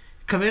Jen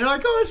come in and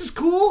like, oh, this is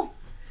cool.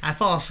 I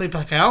fall asleep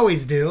like I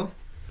always do.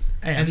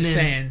 Hey, I'm And just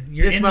then saying,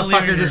 you're This in the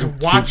living motherfucker just room.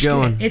 watched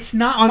going. it. It's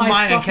not on my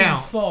my fucking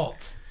account.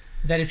 fault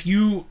that if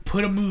you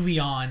put a movie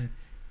on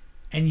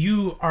and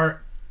you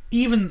are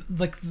even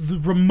like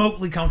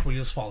remotely comfortable, you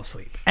just fall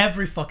asleep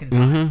every fucking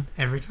time. Mm-hmm.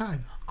 Every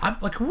time. I'm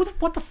like,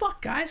 what the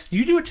fuck, guys?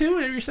 You do it too?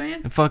 Are you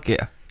saying Fuck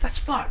yeah. that's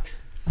fucked?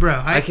 Bro,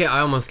 I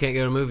almost can't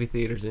go to movie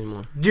theaters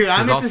anymore. Dude,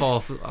 I'm Because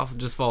at this. I'll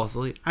just fall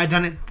asleep. I've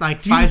done it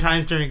like 5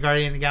 times during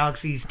Guardian of the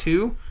Galaxies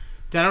 2.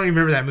 Dude, I don't even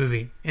remember that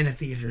movie in the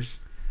theaters.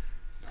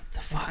 What the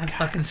fuck? I guys?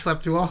 fucking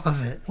slept through all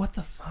of it. What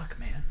the fuck,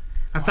 man?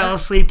 I fell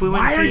asleep. We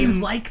went Why and are you seen.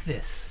 like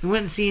this? We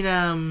went and seen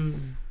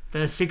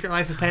The Secret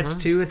Life of Pets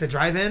 2 at the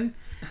drive-in.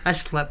 I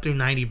slept through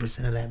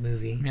 90% of that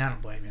movie. I mean, I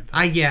don't blame you.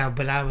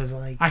 But I was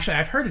like, Actually,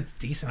 I've heard it's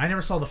decent. I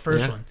never saw the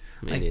first Yeah, one.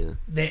 Me Like, neither.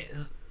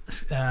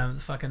 the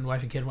fucking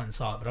wife and kid went and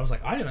saw it, but I was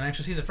like, I haven't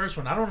actually seen the first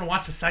one. I don't want to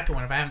watch the second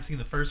one if I haven't seen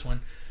the first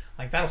one.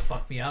 Like, that'll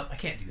fuck me up. I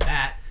can't do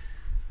that.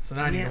 So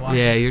now I need to watch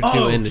Yeah, it. you're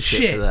too into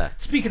shit for that.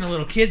 Speaking of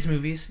little kids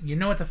movies, you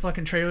know what the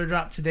fucking trailer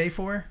dropped today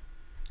for?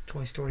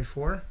 Toy Story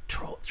 4?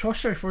 Toy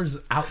Story 4 is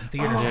out in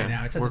theaters right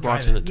now. It's at We're the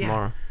watching drive-in. it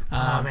tomorrow.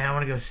 Oh, man, I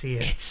want to go see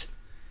it. It's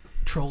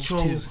Trolls 2.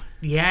 Trolls.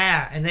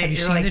 Yeah, and they Have you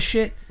they're seen like, this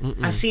shit?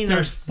 Mm-mm. I've seen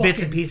There's those bits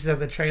and fucking- pieces of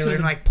the trailer So and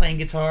the- like playing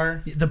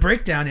guitar. The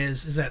breakdown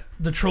is that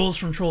the trolls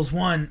from Trolls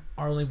 1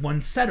 are only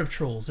one set of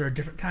trolls. There are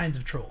different kinds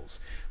of trolls.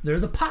 They're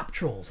the pop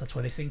trolls. That's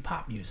why they sing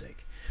pop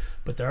music.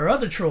 But there are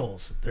other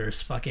trolls.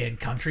 There's fucking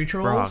country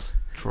trolls.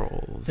 Rock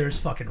trolls. There's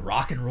fucking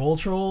rock and roll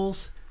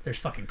trolls. There's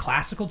fucking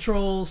classical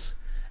trolls.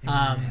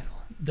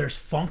 There's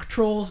funk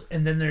trolls.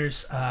 And then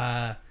there's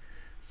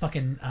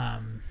fucking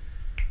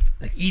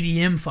like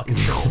EDM fucking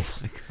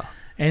trolls. Oh my God.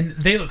 And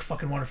they look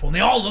fucking wonderful. And they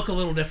all look a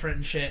little different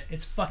and shit.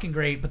 It's fucking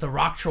great. But the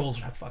rock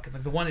trolls are fucking...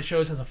 Like the one that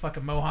shows has a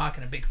fucking mohawk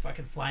and a big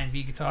fucking flying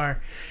V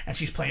guitar. And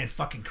she's playing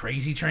fucking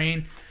Crazy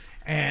Train.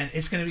 And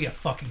it's going to be a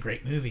fucking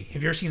great movie.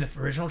 Have you ever seen the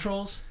original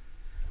Trolls?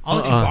 I'll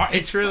let you watch.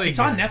 It's really It's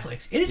on good.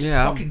 Netflix. It is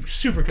Yeah, fucking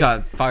super good.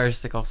 Got Fire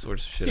Stick, all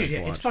sorts of shit. Dude, I can yeah,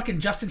 it's watch. fucking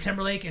Justin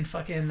Timberlake and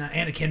fucking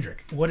Anna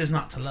Kendrick. What is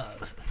not to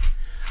love?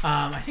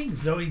 I think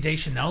Zoe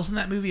Deschanel's in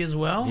that movie as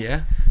well.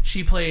 Yeah.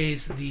 She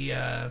plays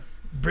the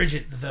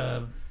Bridget,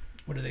 the...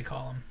 What do they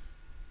call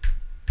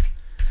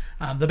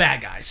him? The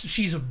bad guy. So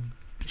she's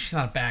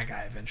not a bad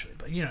guy eventually,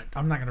 but you know,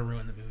 I'm not gonna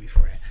ruin the movie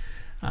for you.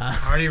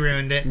 Already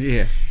ruined it.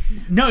 Yeah.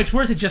 No, it's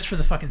worth it just for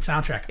the fucking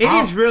soundtrack. It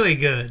is really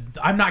good.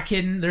 I'm not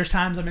kidding. There's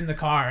times I'm in the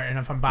car, and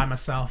if I'm by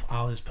myself,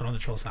 I'll just put on the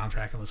Troll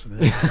soundtrack and listen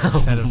to it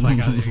instead of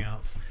like anything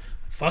else.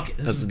 Fuck it,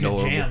 this That's is good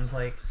adorable. jams.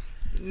 Like,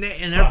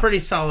 And they're pretty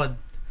solid.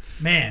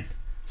 man,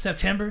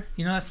 September.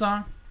 You know that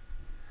song?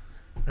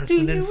 Earth,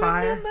 Wind, and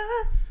Fire.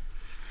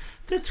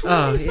 The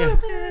Oh, yeah.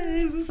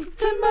 25th of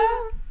September.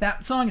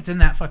 That song, it's in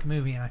that fucking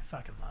movie, and I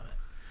fucking love it.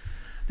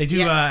 They do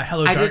Yeah,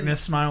 Hello I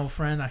Darkness, My Old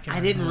Friend. I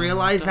didn't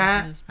realize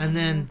that, and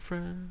then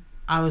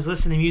I was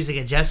listening to music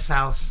at Jess's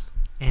house,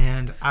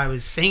 and I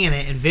was singing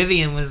it, and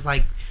Vivian was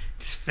like,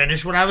 just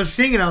finish what I was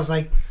singing. I was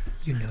like,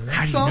 you know that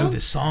How do song? you know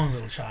this song,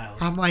 little child?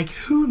 I'm like,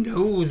 who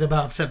knows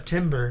about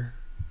September?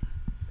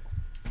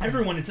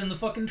 Everyone, it's in the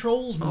fucking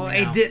Trolls movie Well,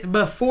 now. it did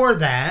before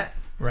that.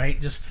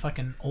 Right? Just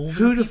fucking old.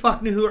 Who the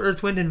fuck knew who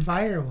Earth, Wind, and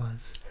Fire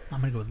was? I'm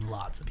gonna go with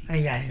lots of people.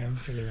 Yeah, I'm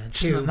figuring that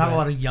Just too. not a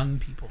lot of young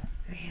people.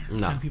 Damn.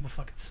 No. Young people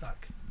fucking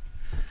suck.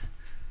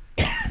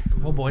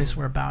 Well, boys,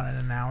 we're about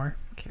at an hour.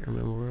 Can't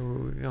remember where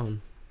we were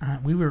going.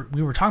 We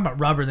were talking about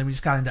Rubber, then we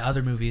just got into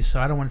other movies.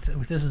 So I don't want to.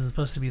 This is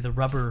supposed to be the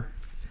Rubber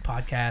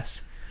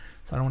podcast,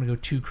 so I don't want to go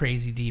too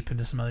crazy deep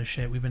into some other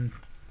shit. We've been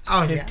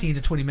 15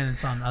 to 20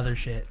 minutes on other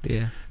shit.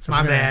 Yeah. So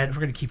My bad. If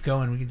we're gonna keep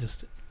going, we can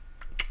just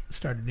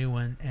start a new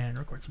one and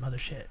record some other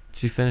shit.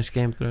 Did you finish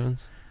Game of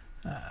Thrones?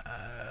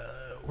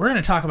 We're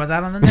gonna talk about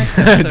that on the next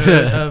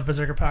episode of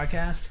BurZerKer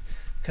podcast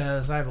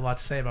because I have a lot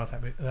to say about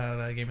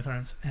that Game of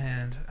Thrones.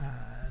 And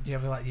do you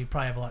have a lot? You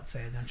probably have a lot to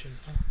say, don't you?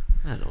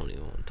 I don't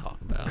even want to talk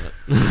about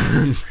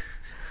it.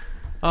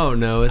 Oh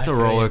no, it's a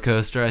roller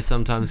coaster. I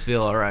sometimes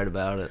feel alright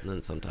about it, and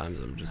then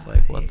sometimes I'm just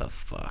like, what the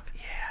fuck?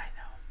 Yeah,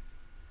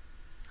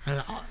 I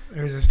know.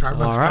 There's a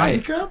Starbucks coffee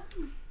cup.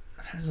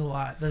 There's a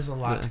lot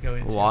to go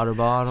into. Water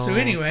bottle. So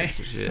anyway,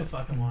 shit.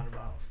 fucking water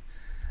bottles.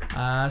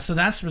 So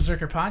that's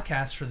BurZerKer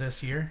podcast for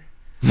this year.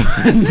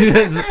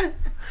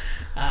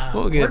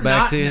 We'll get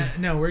back to you.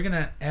 No, we're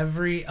gonna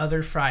every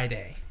other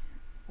Friday.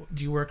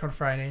 Do you work on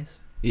Fridays?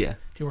 Yeah.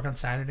 Do you work on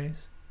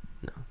Saturdays?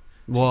 No.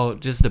 Well,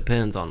 it just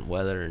depends on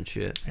weather and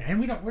shit. And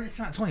we don't.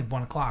 It's only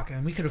 1 o'clock,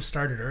 and we could have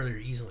started earlier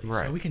easily.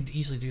 Right. So we can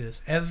easily do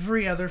this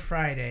every other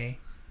Friday.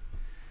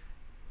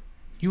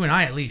 You and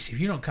I, at least. If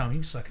you don't come, you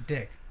can suck a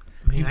dick.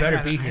 You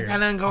better be here.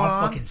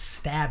 I'll fucking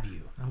stab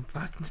you. I'll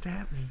fucking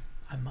stab me.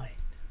 I might.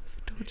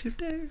 Don't you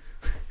dare.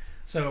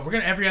 So we're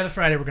gonna every other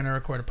Friday we're gonna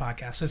record a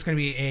podcast. So it's gonna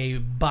be a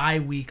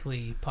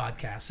bi-weekly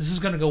podcast. This is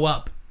gonna go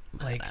up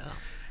like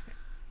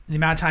the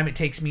amount of time it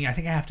takes me. I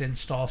think I have to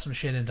install some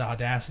shit into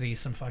Audacity,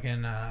 some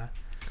fucking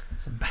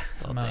some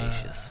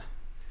audacious.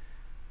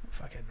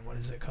 Fucking what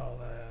is it called?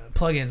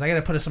 Plugins. I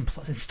gotta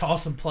install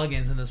some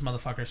plugins in this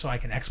motherfucker so I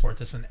can export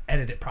this and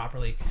edit it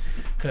properly.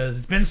 Because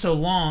it's been so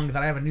long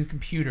that I have a new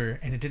computer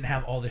and it didn't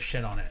have all this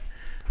shit on it.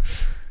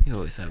 You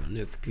always have a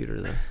new computer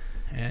though.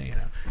 And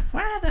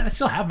well, I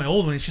still have my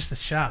old one. It's just a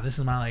shop. This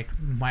is my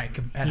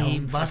at home. He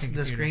busted the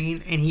computer.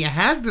 screen, and he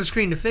has the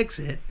screen to fix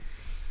it.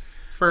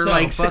 For So,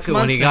 like 6 months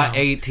when he got now.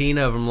 18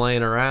 of them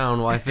laying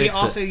around, why fix He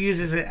also it?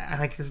 uses it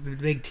like as the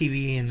big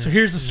TV. And So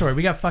here's the story.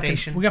 We got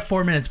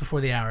 4 minutes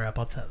before the hour up.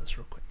 I'll tell this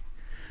real quick.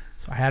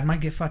 So I had my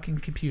fucking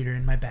computer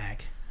in my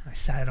bag. And I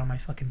sat it on my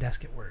fucking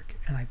desk at work.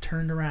 And I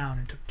turned around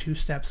and took 2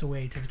 steps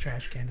away to the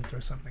trash can to throw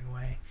something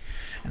away.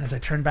 And as I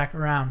turned back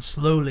around,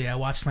 slowly I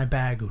watched my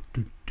bag go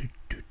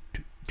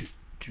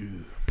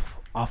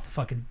off the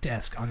fucking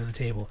desk onto the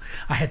table.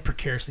 I had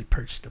precariously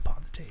perched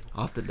upon the table.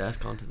 Off the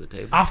desk onto the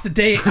table. Off the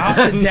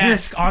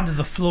desk onto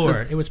the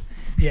floor. It was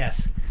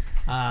yes.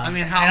 I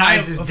mean, how high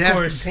is his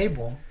desk and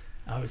table?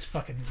 Oh, it was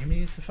fucking. I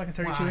mean, it's a fucking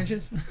 32 Wow.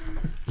 inches.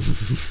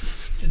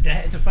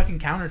 It's a fucking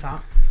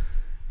countertop.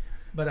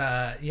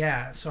 But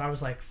yeah. So I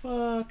was like,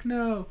 fuck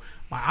no.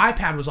 My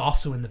iPad was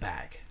also in the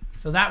bag.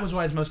 So that was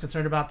what I was most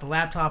concerned about. The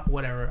laptop,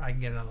 whatever, I can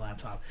get another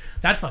laptop.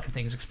 That fucking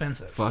thing is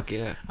expensive. Fuck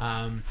yeah. So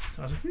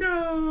I was like,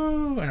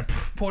 no. And I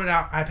pulled it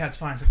out. iPad's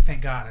fine. I was like,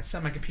 thank God. I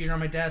set my computer on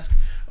my desk,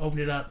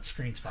 opened it up,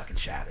 screen's fucking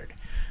shattered.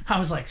 I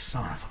was like,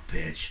 son of a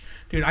bitch.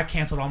 Dude, I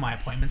canceled all my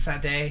appointments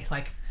that day.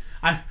 Like,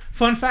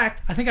 fun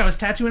fact, I think I was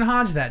tattooing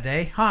Hodge that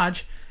day.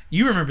 Hodge,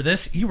 you remember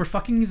this. You were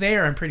fucking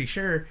there, I'm pretty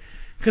sure.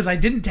 Because I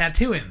didn't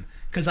tattoo him.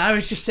 Because I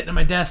was just sitting at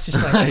my desk,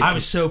 just like, I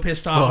was so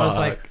pissed off. I was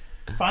like,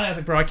 finally, I was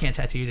like, bro, I can't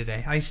tattoo you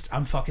today.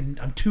 I'm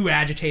too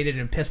agitated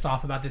and pissed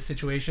off about this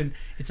situation.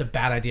 It's a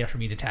bad idea for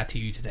me to tattoo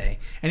you today.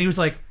 And he was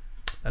like,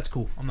 that's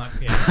cool. I'm not,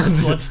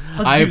 let's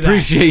I do that.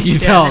 appreciate you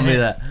telling me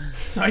that.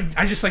 So I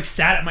just like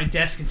sat at my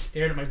desk and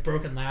stared at my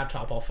broken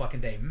laptop all fucking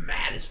day,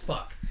 mad as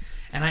fuck.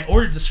 And I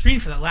ordered the screen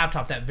for that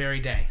laptop that very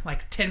day.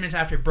 Like 10 minutes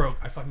after it broke,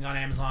 I fucking got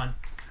Amazon,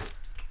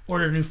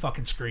 ordered a new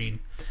fucking screen.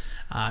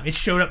 It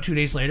showed up 2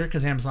 days later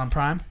because Amazon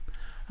Prime.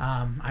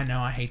 I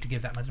know I hate to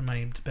give that much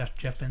money to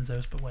Jeff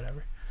Bezos, but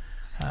whatever.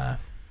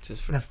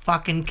 Just for The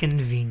fucking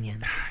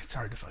convenience. It's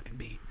hard to fucking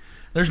beat.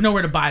 There's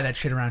nowhere to buy that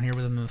shit around here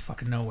within the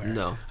fucking nowhere.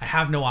 No. I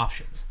have no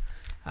options.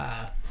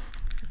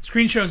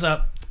 Screen shows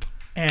up,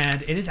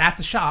 and it is at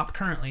the shop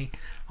currently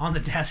on the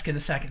desk in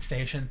the second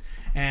station,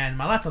 and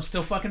my laptop's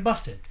still fucking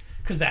busted.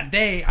 Because that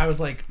day, I was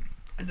like,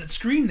 that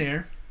screen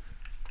there,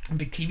 a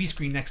big TV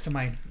screen next to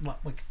my,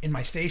 like, in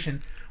my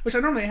station, which I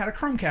normally had a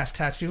Chromecast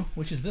attached to,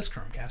 which is this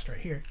Chromecast right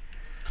here.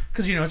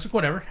 Because, it's like,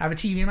 whatever, have a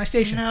TV in my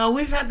station. No,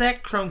 we've had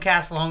that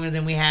Chromecast longer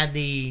than we had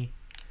the...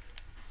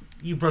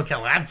 You broke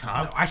that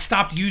laptop. No, I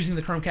stopped using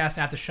the Chromecast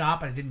at the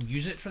shop. I didn't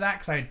use it for that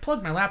because I had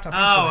plugged my laptop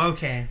into it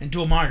okay. and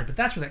dual monitor. But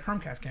that's where that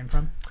Chromecast came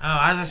from. Oh,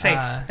 I was going to say,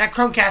 that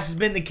Chromecast has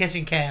been the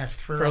kitchen cast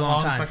for a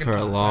long time. For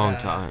a long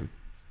time.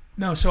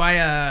 No, so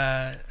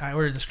I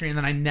ordered the screen and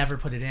then I never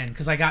put it in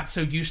because I got so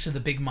used to the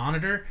big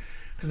monitor.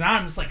 Because now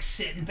I'm just like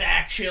sitting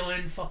back,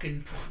 chilling,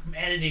 fucking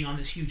editing on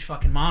this huge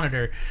fucking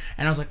monitor.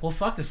 And I was like, well,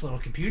 fuck this little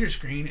computer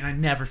screen. And I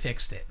never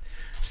fixed it.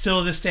 Still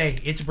to this day,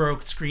 it's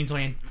broke. The screen's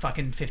laying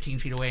fucking 15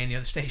 feet away in the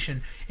other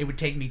station. It would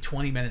take me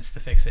 20 minutes to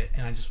fix it.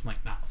 And I just am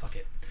like, nah, fuck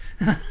it.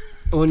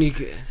 When you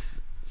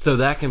So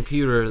that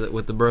computer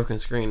with the broken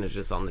screen is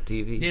just on the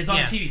TV. It's on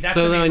the TV. That's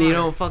so the then main you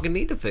monitor. don't fucking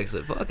need to fix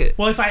it. Fuck it.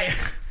 Well, if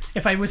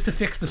I was to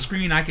fix the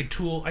screen, I could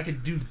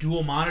do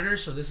dual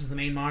monitors. So this is the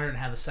main monitor and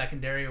have a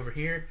secondary over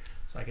here.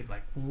 So I could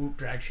like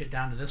drag shit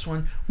down to this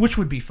one, which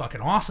would be fucking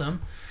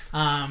awesome.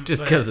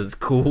 Just because it's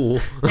cool.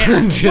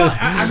 Yeah, well,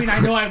 I mean, I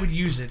know I would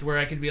use it where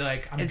I could be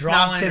like, I'm It's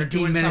drawing not or 15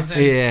 doing minutes.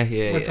 something.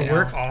 Yeah. With the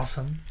work,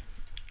 awesome.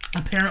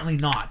 Apparently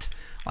not.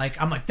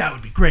 Like I'm like that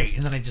would be great,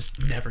 and then I just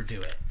never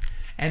do it.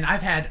 And I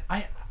had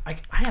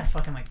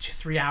fucking like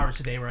 3 hours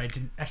a day where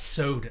I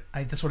sewed.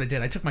 That's what I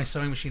did. I took my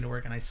sewing machine to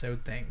work and I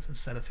sewed things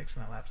instead of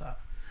fixing that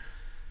laptop.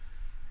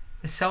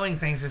 The sewing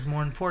things is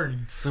more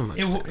important. So much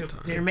time.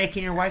 You're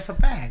making your wife a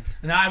bag.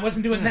 No, I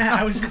wasn't doing that.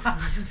 I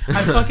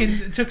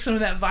fucking took some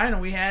of that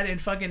vinyl we had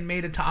and fucking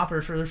made a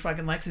topper for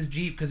fucking Lex's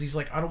Jeep because he's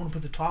like, I don't want to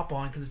put the top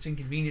on because it's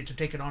inconvenient to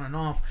take it on and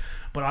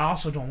off, but I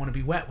also don't want to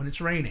be wet when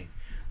it's raining.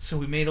 So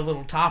we made a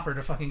little topper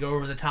to fucking go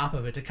over the top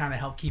of it to kind of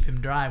help keep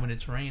him dry when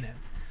it's raining.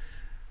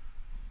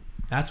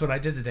 That's what I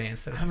did today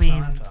instead of fixing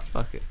my laptop.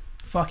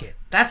 Fuck it.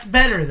 That's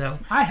better though.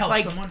 I helped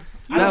someone.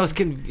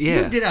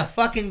 You did a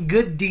fucking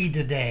good deed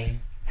today.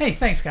 Hey,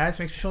 thanks, guys.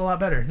 Makes me feel a lot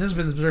better. This has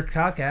been the BurZerKer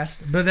podcast.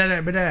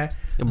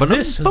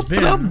 This has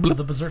been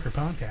the BurZerKer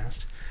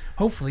podcast.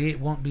 Hopefully, it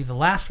won't be the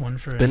last one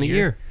for a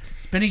year.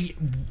 It's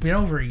been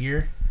over a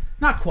year.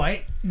 Not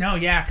quite. No,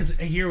 yeah, because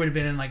a year would have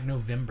been in like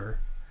November.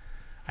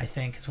 I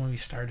think is when we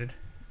started.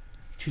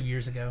 2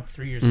 years ago,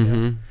 3 years ago.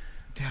 Damn,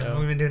 So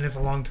we've been doing this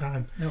a long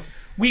time. No,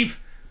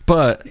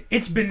 But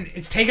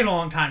it's taken a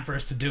long time for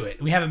us to do it.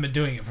 We haven't been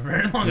doing it for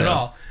very long at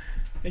all.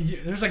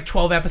 There's like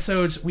 12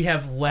 episodes. We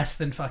have less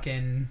than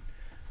fucking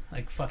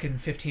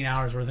 15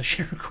 hours worth of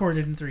shit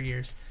recorded in 3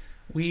 years.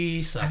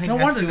 We suck. I think no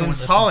that's wonder no doing one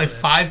solid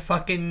listens to 5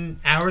 fucking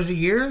hours a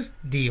year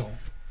deal.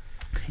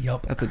 this.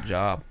 Yup. that's a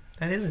job.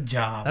 That is a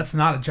job. That's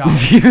not a job.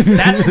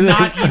 That's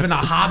not even a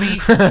hobby.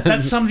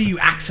 That's something you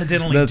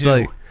accidentally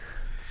do.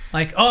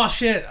 Like, oh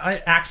shit,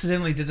 I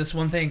accidentally did this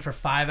one thing for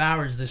 5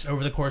 hours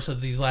over the course of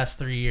these last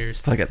 3 years.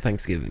 It's like at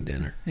Thanksgiving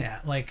dinner. Yeah,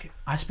 like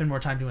I spend more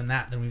time doing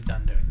that than we've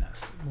done doing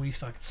this. We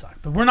fucking suck.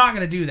 But we're not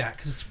gonna do that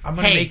because I'm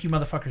gonna make you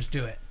motherfuckers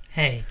do it.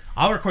 Hey,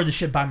 I'll record the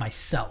shit by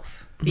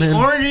myself. the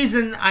only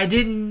reason I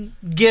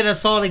didn't get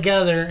us all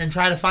together and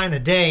try to find a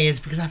day is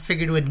because I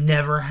figured it would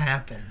never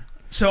happen.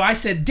 So I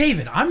said,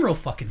 David, I'm real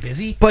fucking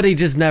busy. But he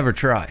just never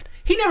tried.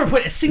 He never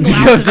put a single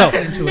ounce of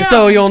effort into it.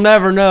 So you'll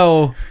never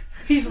know.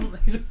 He's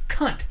a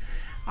cunt.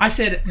 I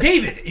said,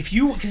 David,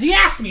 because he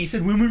asked me, he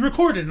said, when we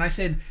recorded, and I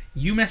said,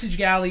 you message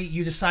Gally,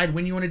 you decide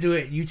when you want to do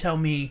it, you tell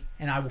me,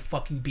 and I will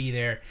fucking be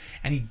there.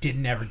 And he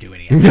didn't ever do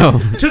any of it. No.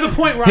 To the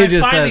point where He I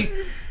just finally,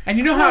 says, and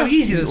you know how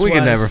easy this was. We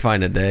could never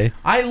find a day.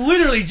 I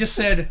literally just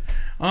said,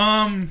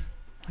 I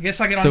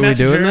guess I get on So we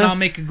Messenger doing and this? I'll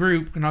make a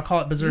group, and I'll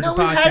call it BurZerKer No,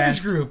 Podcast. we've had this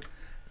group.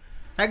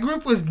 That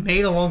group was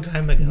made a long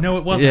time ago. No,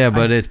 it wasn't. Yeah,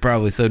 but it's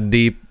probably so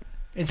deep.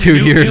 It's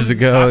 2 years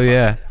ago,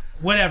 yeah.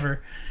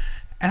 Whatever.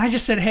 And I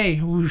just said,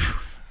 hey,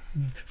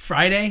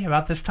 Friday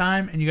about this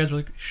time, and you guys were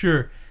like,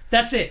 sure.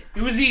 That's it.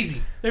 It was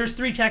easy. There was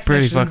 3 text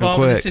messages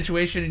involved in the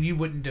situation, and you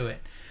wouldn't do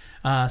it.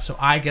 So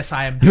I guess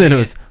I am doing Then it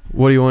was,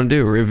 what do you want to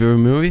do? Review a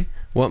movie?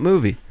 What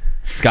movie?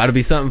 It's got to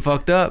be something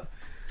fucked up.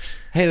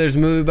 Hey, there's a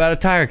movie about a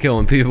tire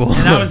killing people.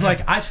 And I was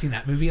like, I've seen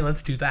that movie.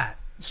 Let's do that.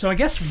 So I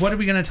guess what are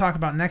we going to talk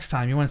about next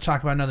time? You want to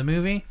talk about another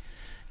movie?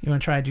 You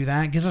want to try to do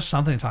that? It gives us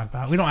something to talk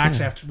about. We don't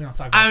actually have to. We don't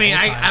talk about. I mean, the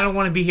whole time. I don't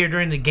want to be here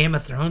during the Game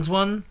of Thrones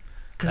one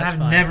because I've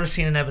never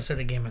seen an episode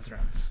of Game of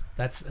Thrones.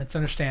 That's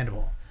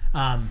understandable.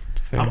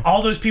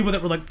 All those people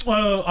that were like,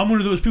 "Oh, I'm one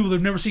of those people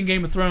that've never seen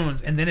Game of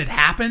Thrones," and then it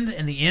happened,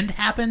 and the end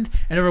happened,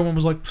 and everyone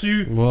was like,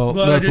 "See, well,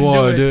 that's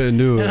why I didn't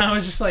do it." And I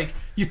was just like,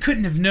 "You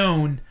couldn't have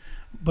known,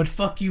 but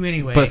fuck you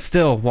anyway." But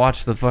still,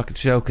 watch the fucking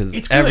show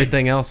because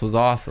everything else was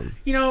awesome.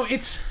 You know,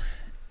 it's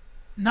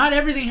not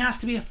everything has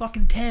to be a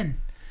fucking 10.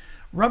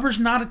 Rubber's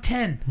not a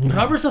 10. No.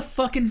 Rubber's a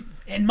fucking,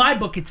 in my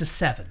book, it's a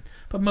 7.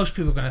 But most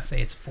people are going to say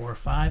it's a 4 or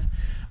 5.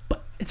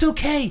 But it's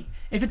okay.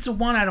 If it's a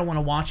 1, I don't want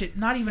to watch it.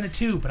 Not even a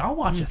 2, but I'll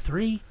watch a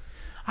 3.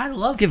 I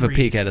love Give threes.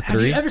 a peek at a 3.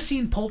 Have you ever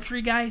seen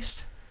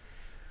Poultrygeist?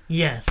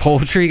 Yes.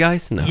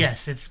 Poultrygeist? No.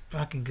 Yes, it's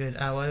fucking good.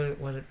 Oh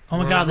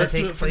my god, let's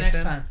do it for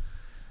next time.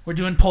 We're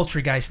doing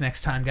Poultrygeist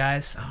next time,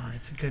 guys. Oh,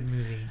 it's a good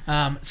movie.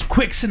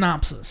 Quick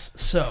synopsis.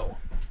 So,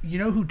 you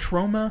know who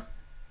Trauma...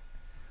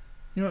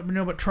 You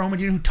know what Trauma?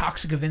 Do you know who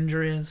Toxic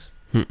Avenger is?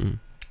 Mm-mm.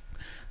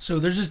 So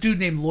there's this dude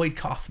named Lloyd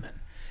Kaufman,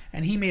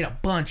 and he made a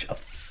bunch of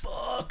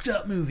fucked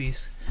up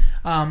movies.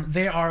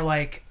 They are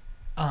like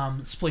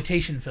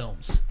exploitation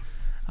films,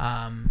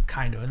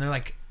 kind of, and they're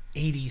like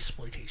 80s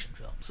exploitation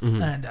films.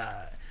 Mm-hmm. And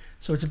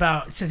so it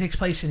takes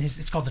place in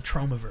it's called the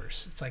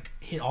Traumaverse. It's like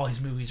all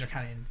his movies are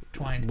kind of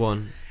entwined.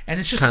 And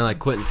it's just kind of like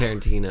Quentin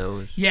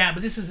Tarantino. Yeah,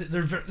 but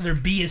they're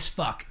B as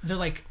fuck. They're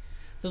like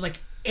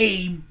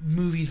A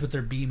movies, but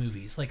they're B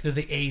movies. Like they're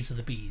the A's of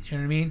the B's. You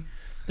know what I mean?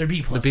 They're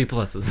B pluses. The B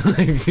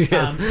pluses.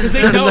 Yes. Because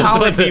they know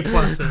solid B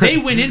pluses. They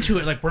went into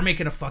it like, we're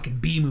making a fucking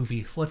B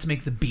movie. Let's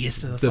make the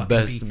B'est of the fucking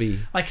best B.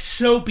 Like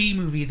so B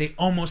movie, they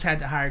almost had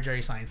to hire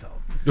Jerry Seinfeld.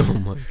 Oh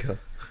my god.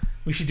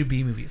 We should do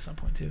B movie at some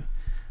point too.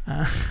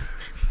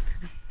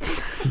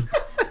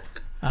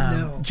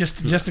 No.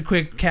 Just a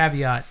quick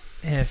caveat.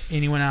 If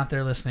anyone out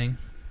there listening,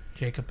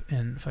 Jacob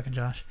and fucking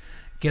Josh,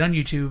 get on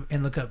YouTube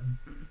and look up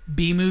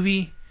B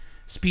movie.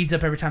 Speeds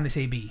up every time they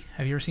say B.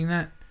 Have you ever seen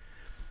that?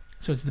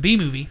 So it's the B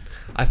movie.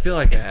 I feel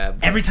like I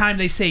have. Every time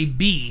they say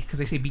B, because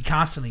they say B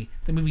constantly,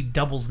 the movie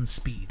doubles in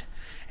speed.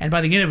 And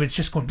by the end of it, it's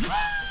just going...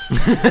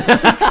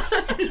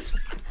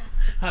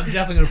 I'm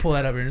definitely going to pull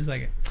that up here in a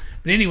second.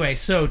 But anyway,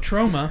 so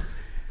Trauma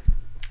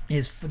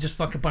is just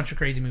fucking a bunch of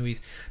crazy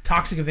movies.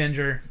 Toxic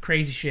Avenger,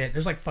 crazy shit.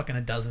 There's like fucking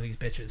a dozen of these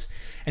bitches.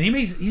 And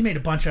he made a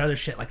bunch of other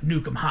shit like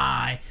Nuke 'Em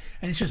High.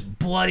 And it's just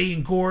bloody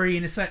and gory.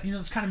 And it's like,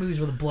 those kind of movies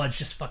where the blood's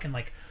just fucking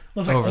like...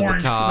 Looks like Over the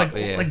orange, top, like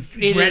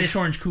yeah. reddish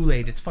orange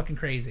Kool-Aid. It's fucking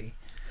crazy.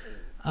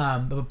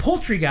 But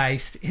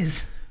Poultrygeist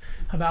is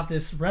about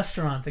this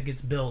restaurant that gets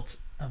built,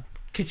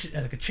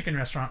 like a chicken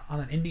restaurant on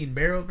an Indian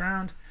burial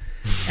ground,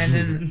 and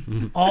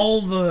then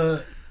all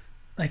the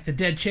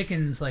dead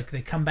chickens, like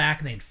they come back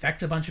and they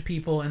infect a bunch of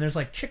people, and there's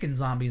like chicken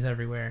zombies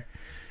everywhere,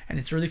 and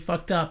it's really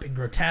fucked up and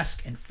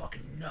grotesque and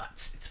fucking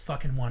nuts. It's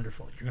fucking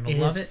wonderful. You're gonna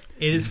love it.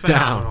 It is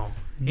phenomenal.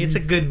 It's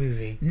a good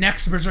movie.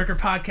 Next BurZerKer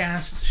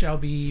podcast shall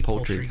be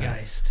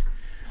Poultrygeist.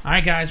 All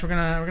right, guys, we're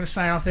gonna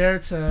sign off there.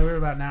 It's we're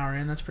about an hour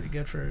in. That's pretty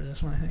good for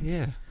this one, I think.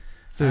 Yeah.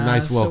 So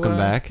nice welcome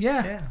back.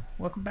 Yeah,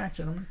 welcome back,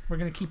 gentlemen. We're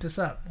gonna keep this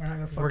up. We're not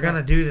gonna. We're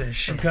gonna do this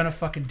shit. We're gonna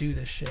fucking do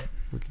this shit.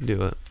 We can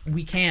do it.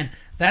 We can.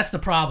 That's the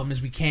problem.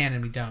 Is we can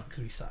and we don't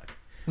because we suck.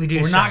 We do.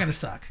 But we're suck. not gonna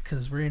suck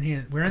because we're in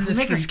here. We're in this.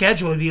 Make a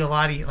schedule would be a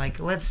lot of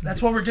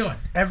That's what we're doing.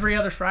 Every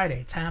other Friday,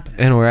 it's happening.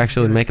 And we're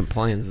actually making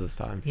plans this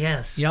time.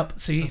 Yes. Yep.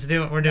 So let's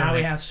do it. We're doing now it.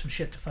 we have some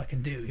shit to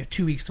fucking do. You have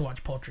 2 weeks to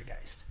watch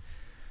Poultrygeist.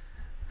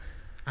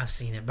 I've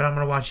seen it, but I'm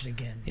gonna watch it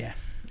again. Yeah.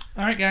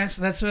 All right, guys.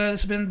 So this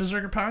has been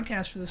BurZerKer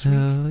podcast for this week.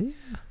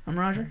 Yeah. I'm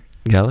Roger.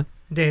 Gally.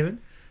 David.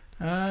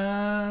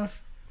 Bye.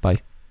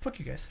 Fuck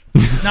you guys.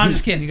 No, I'm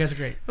just kidding. You guys are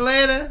great.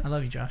 Later. I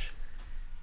love you, Josh.